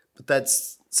 But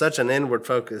that's such an inward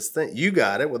focused thing. You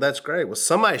got it. Well, that's great. Well,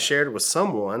 somebody shared it with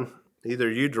someone, either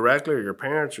you directly or your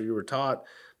parents or you were taught,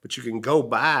 but you can go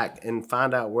back and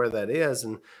find out where that is.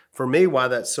 And for me, why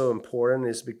that's so important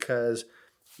is because,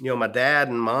 you know, my dad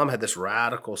and mom had this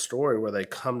radical story where they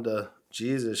come to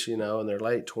Jesus, you know, in their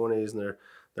late 20s and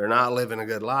they're not living a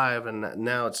good life. And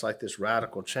now it's like this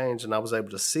radical change. And I was able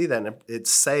to see that, and it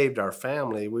saved our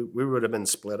family. We would have been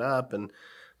split up and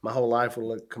my whole life would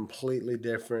look completely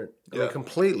different. I mean,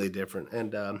 completely different.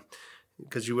 And,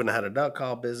 because you wouldn't have had a duck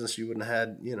call business, you wouldn't have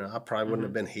had, you know, I probably wouldn't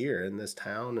have been here in this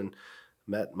town and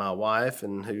met my wife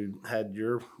and who had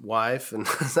your wife. And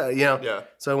so, you know,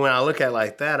 so when I look at it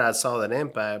like that, I saw that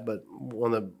impact. But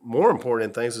one of the more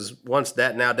important things is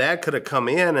dad could have come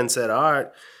in and said, all right,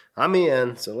 I'm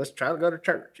in, so let's try to go to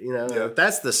church. If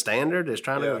that's the standard, is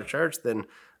trying to go to church, then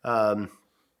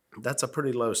that's a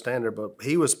pretty low standard. But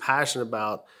he was passionate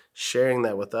about sharing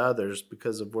that with others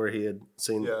because of where he had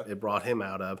seen it brought him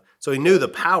out of. So he knew the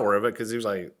power of it, because he was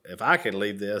like, if I can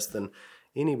leave this, then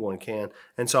anyone can.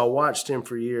 And so I watched him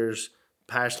for years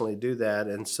passionately do that.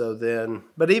 And so then,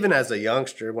 but even as a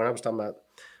youngster, when I was talking about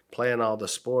playing all the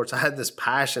sports, I had this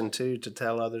passion too to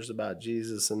tell others about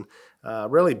Jesus, and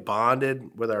really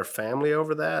bonded with our family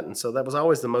over that. And so that was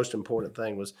always the most important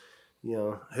thing was,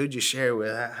 who'd you share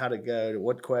with, how'd it go,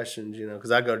 what questions,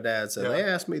 because I go to Dad and say, they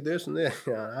asked me this and this,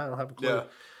 I don't have a clue. Yeah.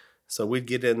 So we'd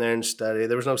get in there and study.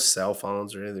 There was no cell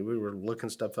phones or anything. We were looking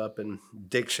stuff up in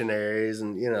dictionaries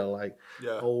and,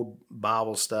 old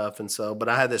Bible stuff. And so, but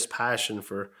I had this passion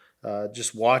for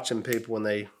just watching people when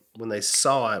they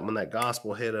saw it, when that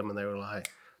gospel hit them, and they were like,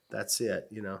 that's it,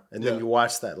 and then you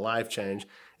watch that life change.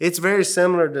 It's very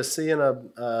similar to seeing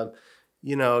a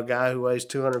guy who weighs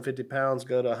 250 pounds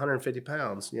go to 150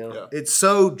 pounds, It's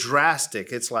so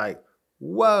drastic. It's like,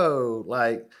 whoa,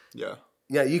 like,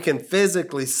 you can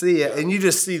physically see it, and you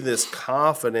just see this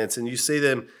confidence, and you see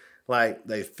them like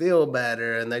they feel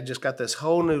better, and they just got this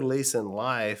whole new lease in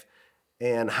life.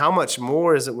 And how much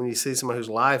more is it when you see someone whose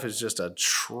life is just a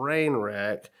train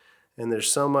wreck, and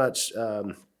there's so much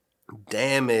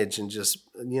damage, and just,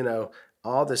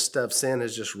 all this stuff, sin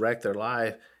has just wrecked their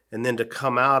life. And then to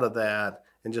come out of that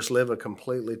and just live a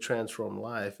completely transformed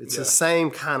life. It's the same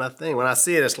kind of thing. When I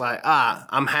see it, it's like,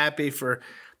 I'm happy for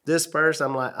this person.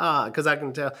 I'm like, because I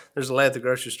can tell. There's a lady at the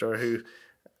grocery store who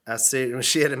I see,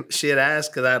 she had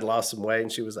asked, because I had lost some weight,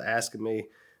 and she was asking me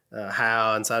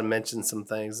how, and so I mentioned some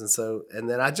things. And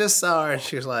then I just saw her, and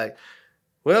she was like,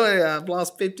 Willie, I've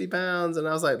lost 50 pounds. And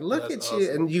I was like, look at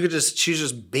awesome. You. And she's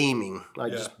just beaming,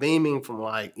 just beaming from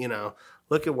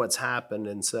look at what's happened.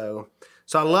 And so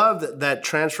I love that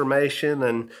transformation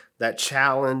and that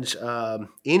challenge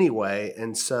anyway.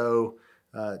 And so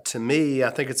to me,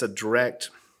 I think it's a direct,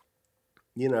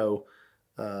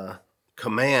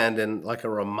 command, and like a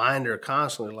reminder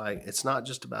constantly, like, it's not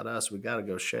just about us. We got to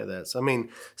go share that. So, I mean,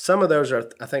 some of those are,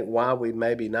 I think, why we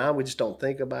just don't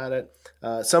think about it.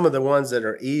 Some of the ones that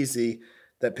are easy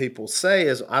that people say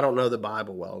is, I don't know the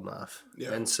Bible well enough.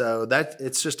 Yeah. And so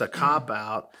it's just a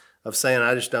cop-out of saying,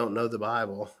 I just don't know the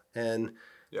Bible. And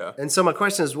so my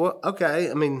question is, well,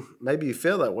 okay, I mean, maybe you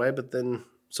feel that way, but then,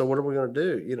 so what are we going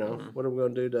to do? What are we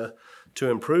going to do to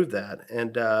improve that?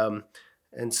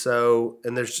 And so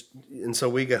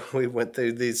we went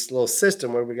through this little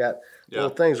system where we got little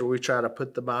things where we try to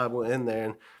put the Bible in there.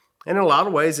 And in a lot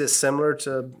of ways, it's similar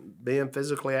to being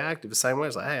physically active. The same way,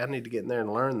 it's like, hey, I need to get in there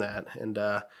and learn that.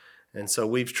 And so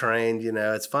we've trained,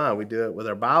 it's fine. We do it with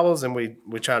our Bibles, and we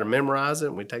try to memorize it,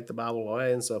 and we take the Bible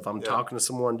away. And so if I'm talking to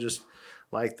someone just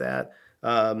like that,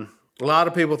 a lot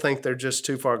of people think they're just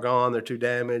too far gone. They're too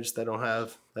damaged. They don't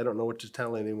know what to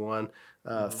tell anyone.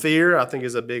 Fear, I think,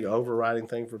 is a big overriding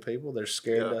thing for people. They're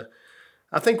scared to.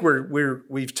 I think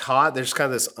we've taught, there's kind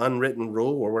of this unwritten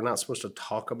rule where we're not supposed to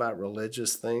talk about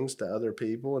religious things to other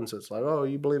people, and so it's like, oh,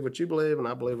 you believe what you believe, and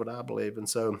I believe what I believe, and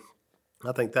so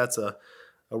I think that's a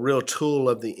real tool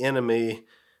of the enemy.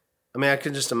 I mean, I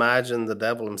can just imagine the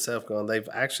devil himself going, they've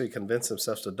actually convinced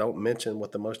themselves to don't mention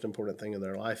what the most important thing in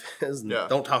their life is, and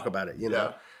don't talk about it,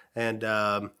 and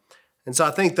so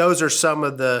I think those are some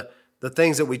of the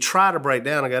things that we try to break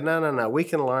down and go, no, we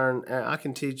can learn. I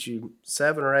can teach you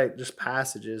 7 or 8 just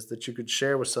passages that you could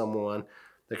share with someone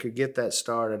that could get that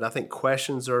started. I think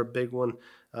questions are a big one.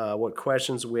 What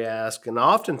questions we ask. And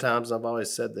oftentimes, I've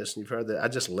always said this, and you've heard that, I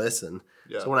just listen.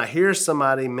 Yeah. So when I hear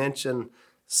somebody mention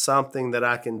something that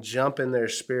I can jump in there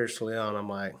spiritually on, I'm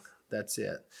like, that's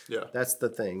it. Yeah. That's the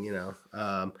thing,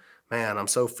 man, I'm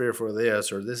so fearful of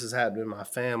this, or this has happened in my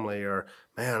family, or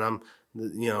man,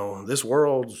 this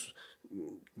world's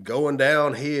going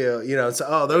downhill,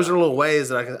 so those are little ways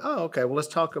that I can, okay, well, let's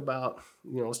talk about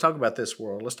this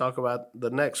world, let's talk about the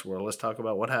next world, let's talk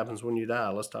about what happens when you die,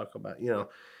 let's talk about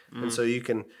and so you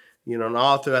can, and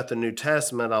all throughout the New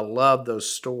Testament, I love those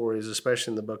stories,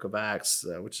 especially in the book of Acts,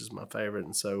 which is my favorite.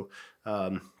 And so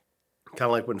kind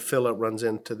of like when Philip runs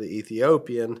into the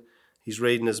Ethiopian, he's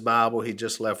reading his Bible, he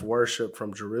just left worship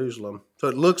from Jerusalem, so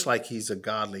it looks like he's a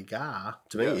godly guy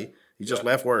to me. You just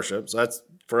left worship, so that's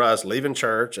for us leaving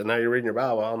church, and now you're reading your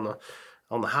Bible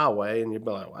on the highway, and you'd be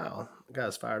like, "Wow, the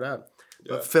guy's fired up."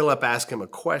 Yeah. But Philip asked him a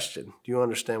question: "Do you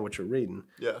understand what you're reading?"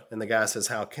 Yeah. And the guy says,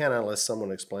 "How can I, unless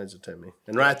someone explains it to me?"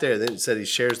 And right there, then it said he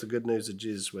shares the good news of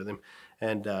Jesus with him,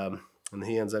 and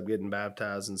he ends up getting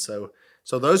baptized. And so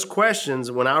those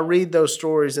questions, when I read those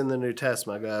stories in the New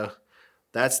Testament, I go,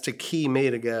 "That's to key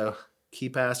me to go."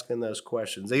 keep asking those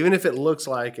questions, even if it looks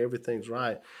like everything's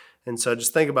right. And so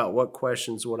just think about what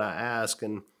questions would I ask.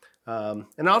 And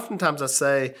oftentimes I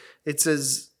say it's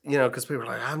as, because people are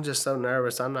like, I'm just so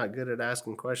nervous, I'm not good at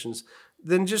asking questions.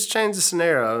 Then just change the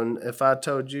scenario. And if I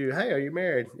told you, hey, are you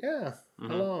married? Yeah.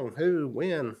 How long? Who?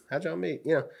 When? How'd y'all meet?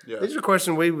 These are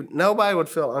questions nobody would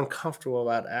feel uncomfortable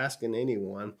about asking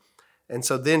anyone. And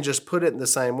so then just put it in the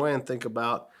same way and think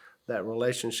about that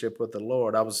relationship with the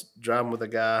Lord. I was driving with a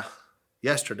guy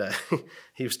yesterday.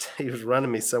 he was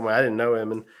running me somewhere. I didn't know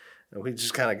him, and we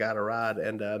just kind of got a ride.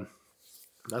 And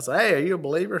I said, hey, are you a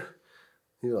believer?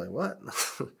 He was like, what?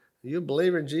 Are you a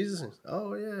believer in Jesus?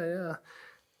 Oh, yeah.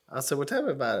 I said, well, tell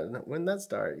me about it. When did that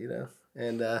start,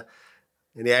 And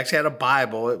he actually had a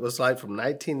Bible. It was like from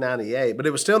 1998, but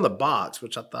it was still in the box,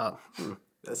 which I thought,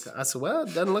 I said, well,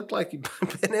 it doesn't look like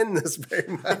you've been in this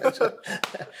very much.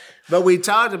 But we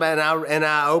talked about it, and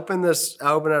I opened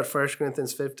up 1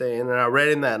 Corinthians 15, and I read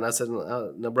him that, and I said,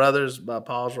 the brothers, by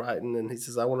Paul's writing, and he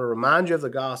says, I want to remind you of the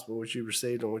gospel which you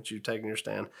received and which you've taken your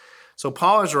stand. So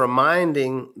Paul is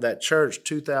reminding that church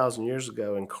 2,000 years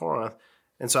ago in Corinth,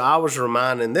 and so I was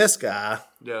reminding this guy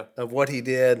of what he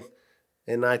did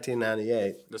in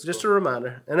 1998. That's just cool. A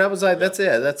reminder. And I was like, that's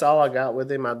it. That's all I got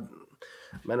with him. I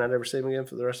may not ever see him again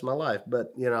for the rest of my life.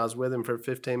 But, I was with him for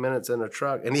 15 minutes in a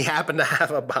truck, and he happened to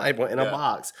have a Bible in a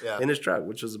box in his truck,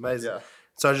 which was amazing. Yeah.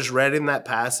 So I just read him that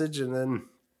passage, and then,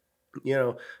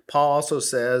 Paul also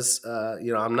says,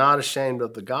 I'm not ashamed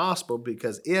of the gospel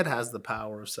because it has the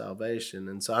power of salvation.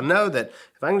 And so I know that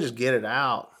if I can just get it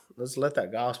out, let's let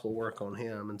that gospel work on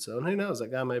him. And so, and who knows, that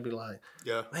guy may be like,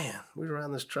 man, we were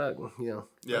around this truck,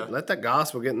 let that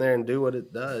gospel get in there and do what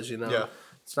it does,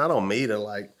 It's not on me to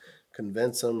like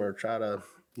convince them or try to,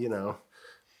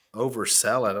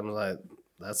 oversell it. I'm like,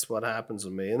 that's what happens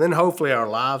with me. And then hopefully our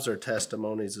lives are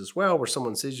testimonies as well, where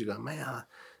someone sees you go, man,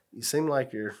 you seem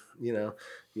like you're, you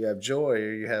have joy,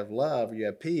 or you have love, or you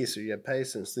have peace, or you have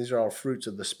patience. These are all fruits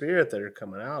of the Spirit that are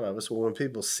coming out of us. Well, when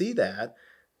people see that,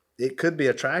 it could be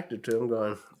attractive to them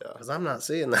going, because I'm not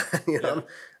seeing that.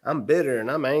 I'm bitter and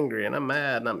I'm angry and I'm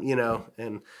mad and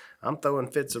and I'm throwing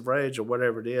fits of rage or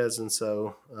whatever it is. And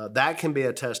so that can be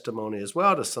a testimony as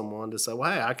well to someone to say,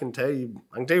 well, hey, I can tell you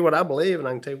what I believe and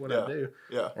I can tell you what I do.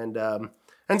 Yeah.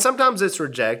 And sometimes it's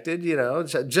rejected,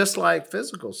 just like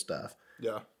physical stuff.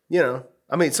 Yeah.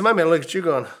 Somebody may look at you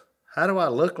going, how do I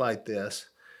look like this?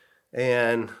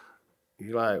 And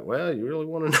you're like, well, you really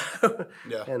want to know?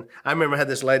 Yeah. And I remember I had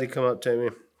this lady come up to me.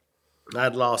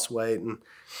 I'd lost weight, and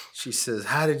she says,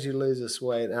 how did you lose this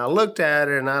weight? And I looked at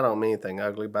her, and I don't mean anything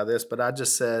ugly by this, but I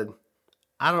just said,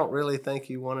 I don't really think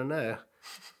you want to know.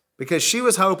 Because she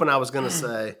was hoping I was going to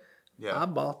say, I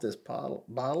bought this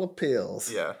bottle of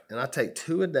pills, and I take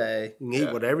 2 a day. You can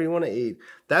eat whatever you want to eat.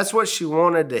 That's what she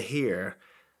wanted to hear.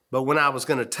 But when I was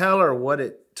going to tell her what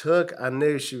it took, I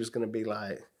knew she was going to be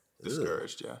like,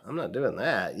 discouraged, I'm not doing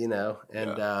that,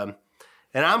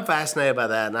 and I'm fascinated by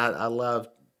that, and I love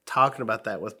talking about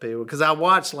that with people because I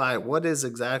watch like what is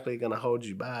exactly going to hold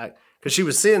you back, because she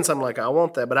was seeing something like I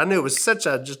want that, but I knew it was such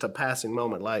just a passing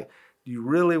moment. Like, do you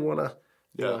really want to?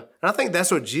 And I think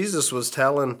that's what Jesus was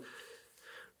telling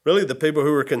really the people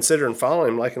who were considering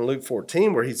following him, like in Luke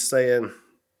 14, where he's saying,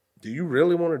 do you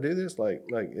really want to do this?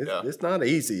 It's not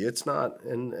easy. It's not,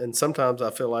 and sometimes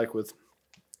I feel like with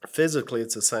physically,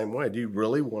 it's the same way. Do you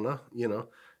really want to,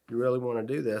 you really want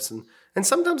to do this? And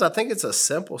sometimes I think it's a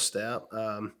simple step.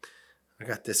 I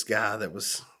got this guy that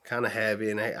was kind of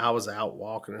heavy, and I was out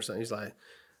walking or something. He's like,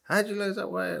 how'd you lose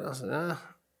that weight?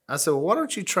 I said, well, why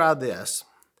don't you try this?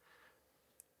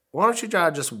 Why don't you try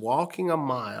just walking a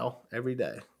mile every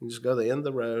day? You just go to the end of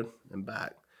the road and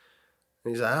back.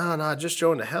 And he's like, oh, no, I just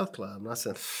joined a health club. And I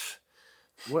said,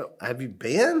 well, have you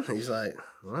been? He's like,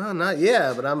 well, not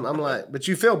yet, but I'm like, but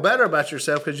you feel better about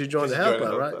yourself because you joined the health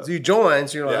club, right? So you join,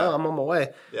 so you're like, oh, I'm on my way.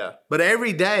 Yeah. But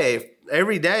every day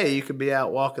you could be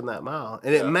out walking that mile.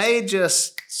 And it may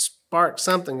just spark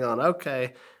something going,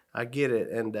 okay, I get it.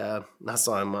 And I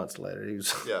saw him months later. He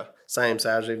was same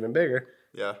size, even bigger.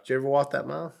 Yeah. Did you ever walk that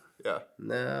mile? Yeah.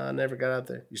 No, I never got out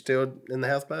there. You still in the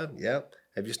health club? Yep.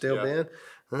 Have you still been?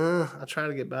 I try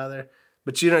to get by there.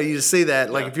 But, you see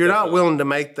that, like, if you're not willing to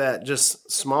make that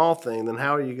just small thing, then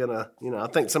how are you going to, I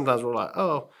think sometimes we're like,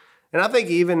 oh, and I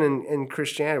think even in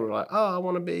Christianity, we're like, oh, I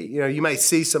want to be, you may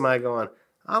see somebody going,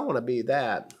 I want to be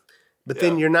that. But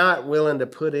then you're not willing to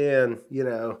put in,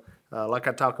 like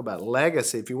I talk about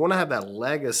legacy. If you want to have that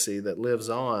legacy that lives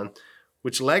on,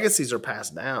 which legacies are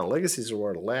passed down, legacies are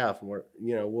word of mouth, where,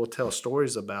 we'll tell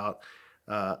stories about.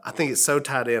 I think it's so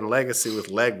tied in legacy with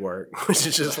leg work, which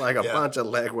is just like a bunch of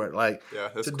leg work. Like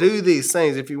to do these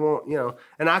things, if you want,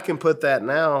 and I can put that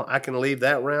now, I can leave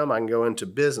that realm. I can go into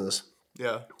business.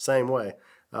 Yeah. Same way.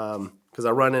 Because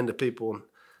I run into people,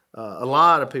 a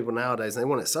lot of people nowadays, they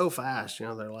want it so fast.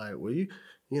 They're like,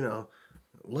 well,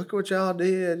 look what y'all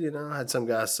did. I had some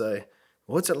guy say,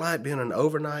 what's it like being an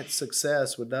overnight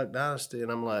success with Duck Dynasty? And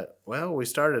I'm like, well, we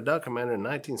started a Duck Commander in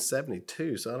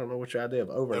 1972, so I don't know what your idea of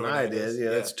overnight is.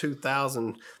 It's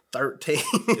 2013.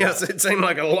 So it seemed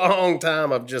like a long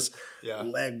time of just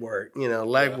leg work,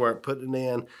 work, putting it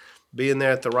in, being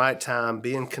there at the right time,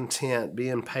 being content,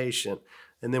 being patient.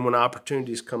 And then when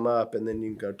opportunities come up, and then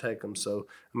you can go take them. So,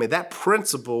 that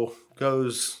principle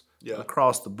goes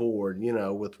across the board,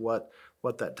 with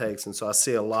what that takes. And so I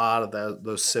see a lot of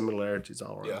those similarities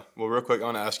all around. Yeah. Well, real quick, I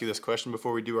want to ask you this question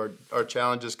before we do our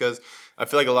challenges, because I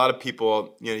feel like a lot of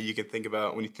people, you can think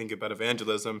about, when you think about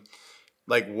evangelism,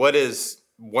 like what is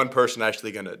one person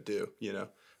actually going to do?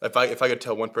 If I could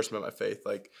tell one person about my faith,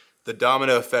 like the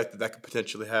domino effect that could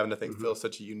potentially have, and I think Phil's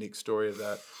such a unique story of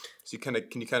that. So can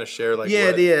you kind of share like? Yeah,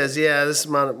 it is. Yeah, this is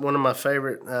one of my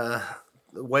favorite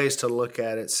ways to look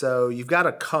at it. So you've got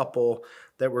a couple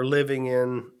that were living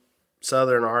in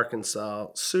southern Arkansas,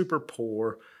 super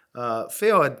poor.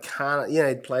 Phil had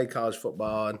he'd played college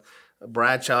football, and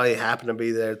Bradshaw, he happened to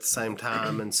be there at the same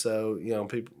time, and so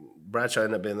Bradshaw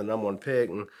ended up being the number one pick,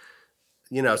 and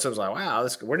so it was like, wow,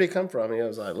 where did he come from? He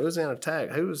was like, Louisiana Tech.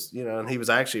 And he was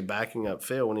actually backing up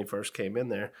Phil when he first came in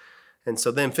there. And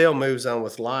so then Phil moves on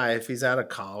with life. He's out of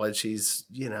college. He's,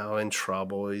 in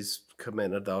trouble. He's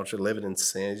committing adultery, living in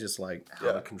sin. He's just like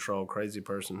out of control, crazy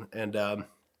person. And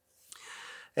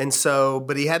so,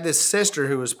 but he had this sister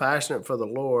who was passionate for the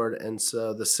Lord. And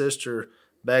so the sister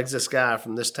begs this guy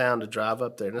from this town to drive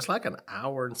up there. And it's like an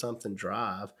hour and something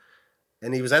drive.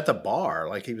 And he was at the bar,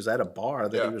 like he was at a bar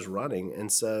that he was running.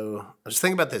 And so I was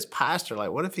thinking about this pastor,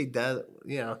 like, what if he does,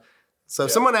 So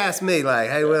if someone asked me, like,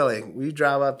 hey, Willie, will you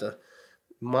drive up to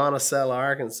Monticello,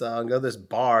 Arkansas, and go to this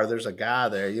bar? There's a guy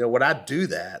there. Would I do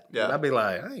that? Yeah. And I'd be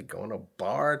like, I ain't going to a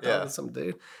bar talking to some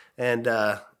dude. And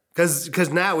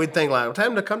because now we'd think, like, well, tell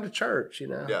him to come to church,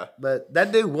 Yeah. But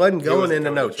that dude wasn't going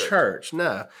into no church.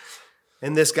 No.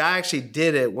 And this guy actually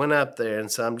did it, went up there. And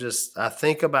so I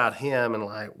think about him and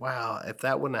like, wow, if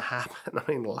that wouldn't have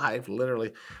happened, life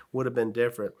literally would have been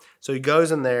different. So he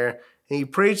goes in there and he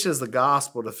preaches the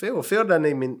gospel to Phil. Phil doesn't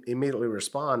even immediately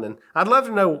respond. And I'd love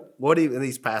to know and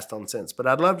he's passed on since, but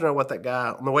I'd love to know what that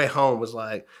guy on the way home was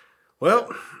like, well,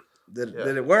 did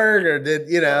it work, or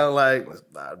did, like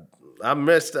I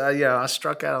missed, I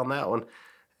struck out on that one.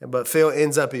 But Phil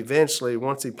ends up eventually,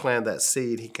 once he planted that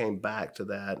seed, he came back to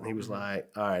that. And he was like,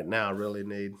 all right, now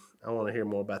I want to hear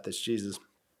more about this Jesus.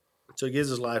 So he gives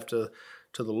his life to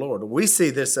the Lord. We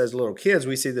see this as little kids.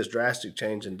 We see this drastic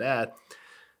change in Dad.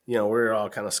 We're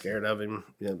all kind of scared of him,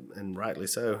 and rightly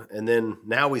so. And then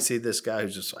now we see this guy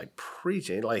who's just like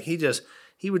preaching. Like he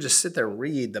would just sit there and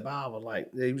read the Bible.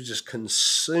 Like he was just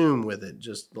consumed with it,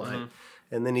 just like.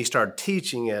 And then he started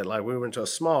teaching it. Like we went to a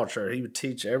small church. He would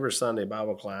teach every Sunday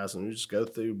Bible class, and we just go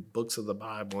through books of the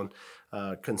Bible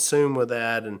and consume with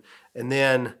that. And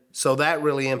then, so that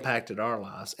really impacted our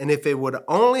lives. And if it would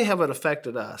only have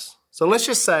affected us. So let's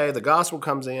just say the gospel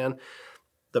comes in,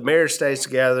 the marriage stays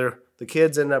together, the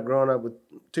kids end up growing up with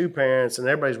two parents, and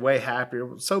everybody's way happier.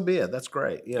 So be it. That's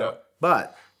great.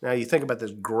 But now you think about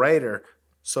this greater.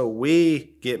 So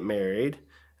we get married.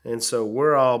 And so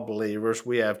we're all believers.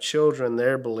 We have children,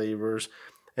 they're believers.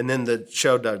 And then the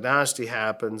show Duck Dynasty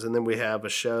happens, and then we have a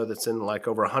show that's in like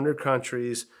over 100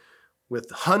 countries with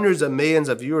hundreds of millions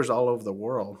of viewers all over the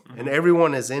world. And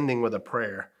everyone is ending with a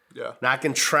prayer. Yeah. Now I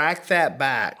can track that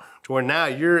back to where now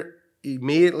you're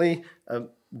immediately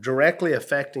directly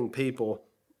affecting people,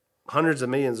 hundreds of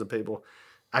millions of people.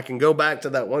 I can go back to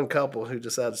that one couple who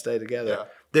decided to stay together. Yeah.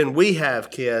 Then we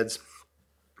have kids.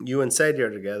 You and Sadie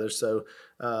are together. So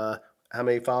how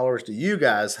many followers do you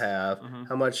guys have?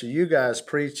 How much are you guys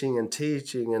preaching and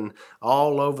teaching and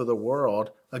all over the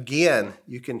world? Again,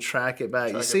 you can track it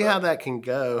back. You see how that can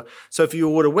go. So if you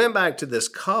would have went back to this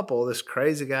couple, this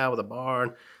crazy guy with a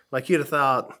barn, like you'd have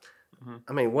thought,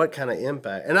 what kind of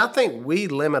impact? And I think we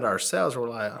limit ourselves. We're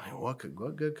like,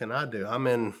 what good can I do? I'm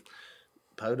in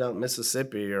Podunk,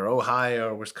 Mississippi, or Ohio,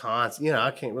 or Wisconsin. I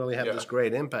can't really have this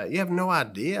great impact. You have no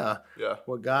idea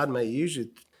what God may use you.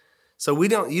 So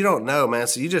you don't know, man.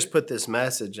 So you just put this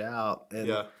message out,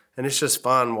 and it's just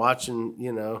fun watching,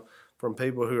 from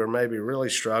people who are maybe really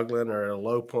struggling or at a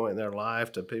low point in their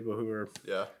life to people who are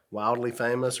wildly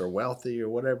famous or wealthy or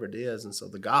whatever it is. And so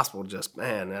the gospel just,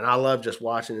 man, and I love just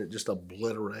watching it just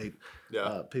obliterate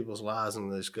people's lives,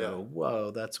 and they just go,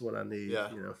 whoa, that's what I need,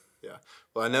 you know. Yeah.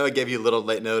 Well, I know I gave you a little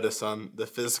late notice on the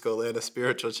physical and a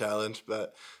spiritual challenge,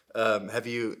 but have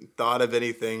you thought of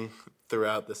anything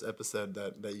throughout this episode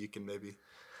that you can maybe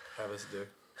have us do?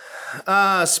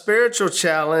 Spiritual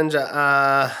challenge,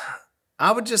 I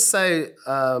would just say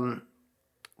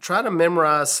try to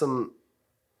memorize some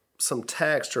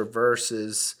text or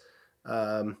verses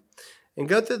and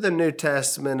go through the New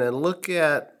Testament and look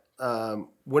at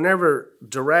whenever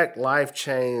direct life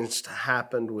change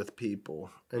happened with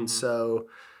people. And so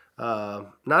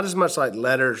not as much like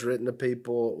letters written to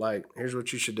people, like here's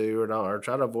what you should do, or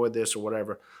try to avoid this or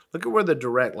whatever. Look at where the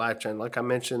direct life change, like I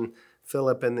mentioned,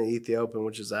 Philip and the Ethiopian,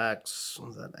 which is Acts,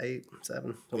 was that 8,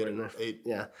 7? Somewhere in there. 8.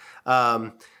 Yeah.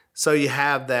 So you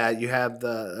have that. You have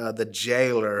the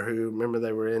jailer who, remember,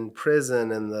 they were in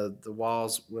prison and the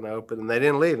walls went open and they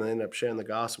didn't leave. And they ended up sharing the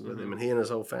gospel with him, and he and his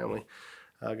whole family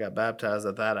got baptized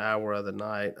at that hour of the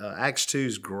night. Acts 2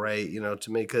 is great,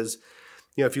 to me, because,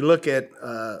 if you look at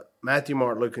Matthew,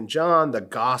 Mark, Luke, and John, the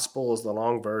gospel is the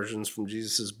long versions from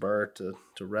Jesus' birth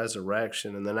to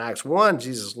resurrection. And then Acts 1,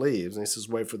 Jesus leaves and he says,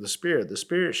 wait for the Spirit. The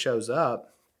Spirit shows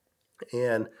up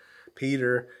and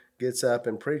Peter gets up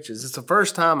and preaches. It's the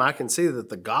first time I can see that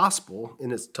the gospel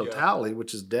in its totality,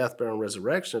 which is death, burial, and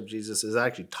resurrection of Jesus, is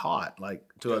actually taught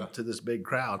to this big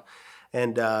crowd.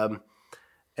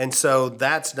 And so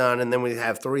that's done, and then we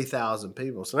have 3,000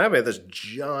 people. So now we have this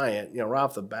giant, right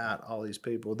off the bat, all these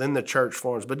people. Then the church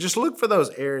forms. But just look for those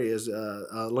areas.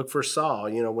 Look for Saul.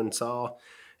 When Saul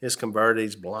is converted,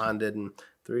 he's blinded, and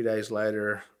 3 days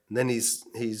later, then he's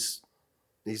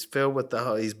filled with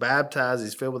he's baptized,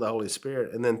 he's filled with the Holy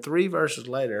Spirit. And then 3 verses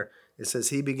later, it says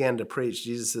he began to preach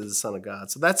Jesus is the Son of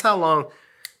God. So that's how long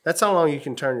you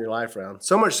can turn your life around.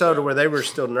 So much so to where they were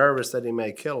still nervous that he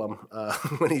may kill him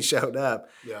when he showed up.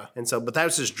 Yeah. And so, but that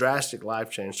was his drastic life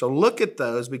change. So look at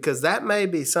those, because that may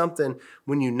be something,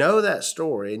 when you know that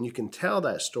story and you can tell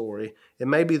that story, it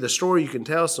may be the story you can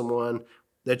tell someone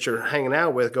that you're hanging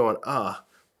out with going,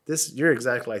 you're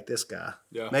exactly like this guy.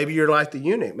 Yeah. Maybe you're like the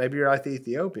eunuch. Maybe you're like the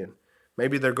Ethiopian.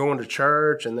 Maybe they're going to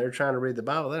church and they're trying to read the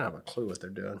Bible. They don't have a clue what they're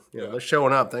doing. They're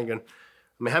showing up thinking,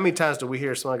 how many times do we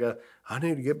hear somebody go, I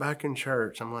need to get back in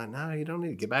church? I'm like, no, you don't need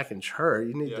to get back in church.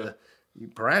 You need to,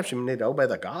 perhaps you need to obey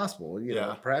the gospel.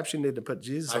 Perhaps you need to put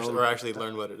Jesus on. Or actually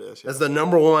learn what it is. That's the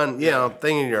number one,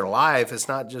 thing in your life. It's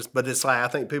not just, but it's like, I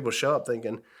think people show up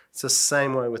thinking it's the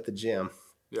same way with the gym.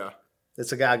 Yeah.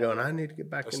 It's a guy going, I need to get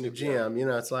back in the gym.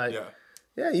 It's like,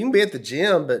 you can be at the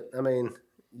gym, but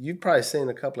you've probably seen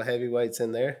a couple of heavyweights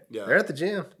in there. Yeah. They're at the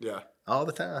gym. Yeah. All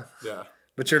the time. Yeah.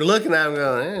 But you're looking at them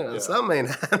going, something ain't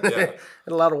happening. Yeah. Had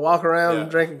a lot of walk around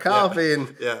and drinking coffee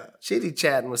and chitty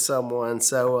chatting with someone.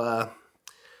 So,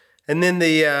 and then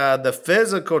the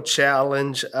physical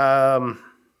challenge, I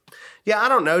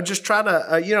don't know. Just try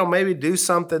to, maybe do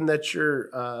something that you're,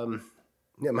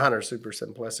 mine are super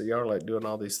simplistic. Y'all are like doing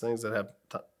all these things that have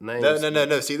names.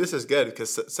 No. See, this is good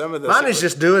because some of the mine is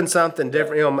just doing something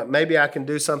different. Maybe I can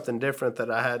do something different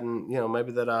that I hadn't,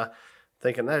 maybe that I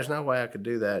thinking there's no way I could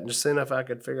do that. And just seeing if I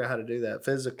could figure out how to do that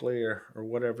physically or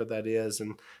whatever that is.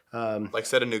 And like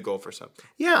set a new goal for something.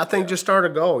 Yeah, I think just start a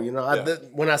goal.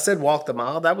 When I said walk the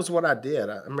mile, that was what I did.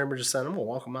 I remember just saying, I'm going to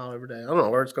walk a mile every day. I don't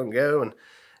know where it's going to go.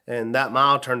 And that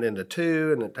mile turned into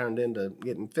 2, and it turned into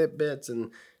getting Fitbits and,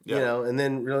 and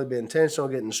then really be intentional,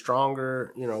 getting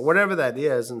stronger, whatever that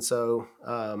is. And so,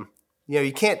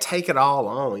 you can't take it all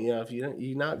on. If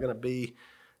you're not going to be,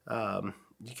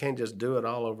 you can't just do it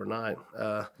all overnight.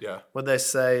 What they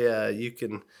say, you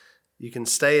can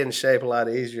stay in shape a lot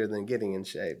easier than getting in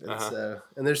shape. And so,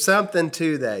 and there's something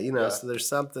to that, so there's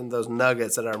something, those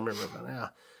nuggets that I remember about now.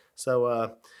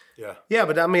 So,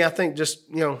 but I think just,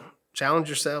 challenge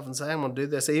yourself and say, I'm going to do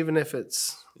this, even if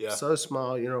it's so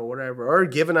small, whatever, or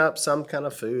giving up some kind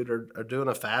of food or doing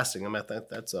a fasting. I think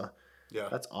that's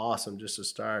awesome just to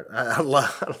start. I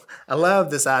love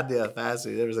this idea of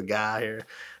fasting. There was a guy here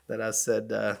that I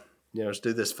said, let's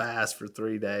do this fast for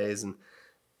 3 days.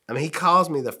 And he calls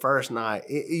me the first night.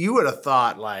 You would have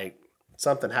thought like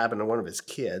something happened to one of his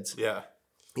kids. Yeah.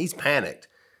 He's panicked.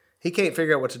 He can't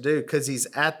figure out what to do because he's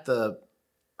at the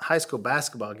high school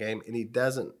basketball game and he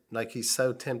doesn't, he's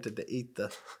so tempted to eat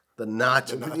the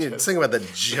nachos. You think about the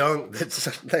junk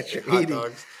that you're eating.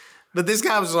 Dogs. But this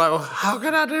guy was like, well, how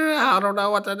can I do it? I don't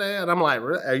know what to do. And I'm like,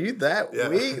 are you that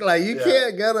weak? You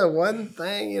can't go to one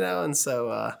thing, And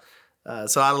so,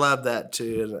 so I love that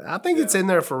too. And I think it's in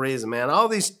there for a reason, man. All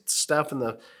these stuff in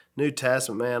the New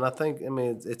Testament, man, I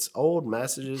mean, it's old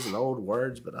messages and old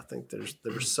words, but I think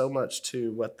there was so much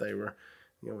to what they were,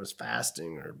 was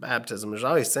fasting or baptism. There's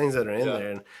all these things that are in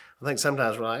there. And I think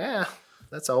sometimes we're like,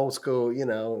 that's old school,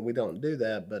 and we don't do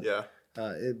that. But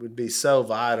it would be so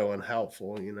vital and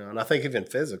helpful, and I think even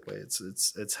physically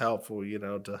it's helpful,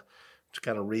 to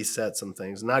kind of reset some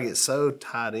things and not get so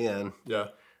tied in. Yeah.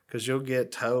 Because you'll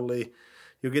get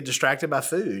distracted by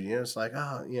food. It's like,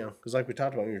 because like we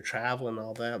talked about when you're traveling and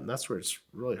all that, and that's where it's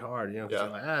really hard, because you're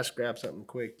like, just grab something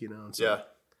quick, and so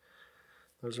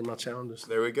those are my challenges.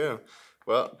 There we go.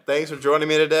 Well, thanks for joining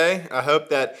me today. I hope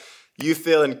that you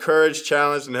feel encouraged,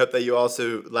 challenged, and hope that you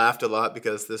also laughed a lot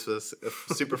because this was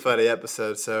a super funny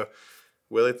episode. So,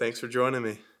 Willie, thanks for joining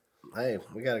me. Hey,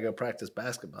 we got to go practice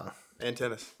basketball. And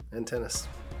tennis. And tennis.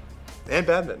 And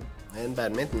badminton. And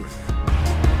badminton.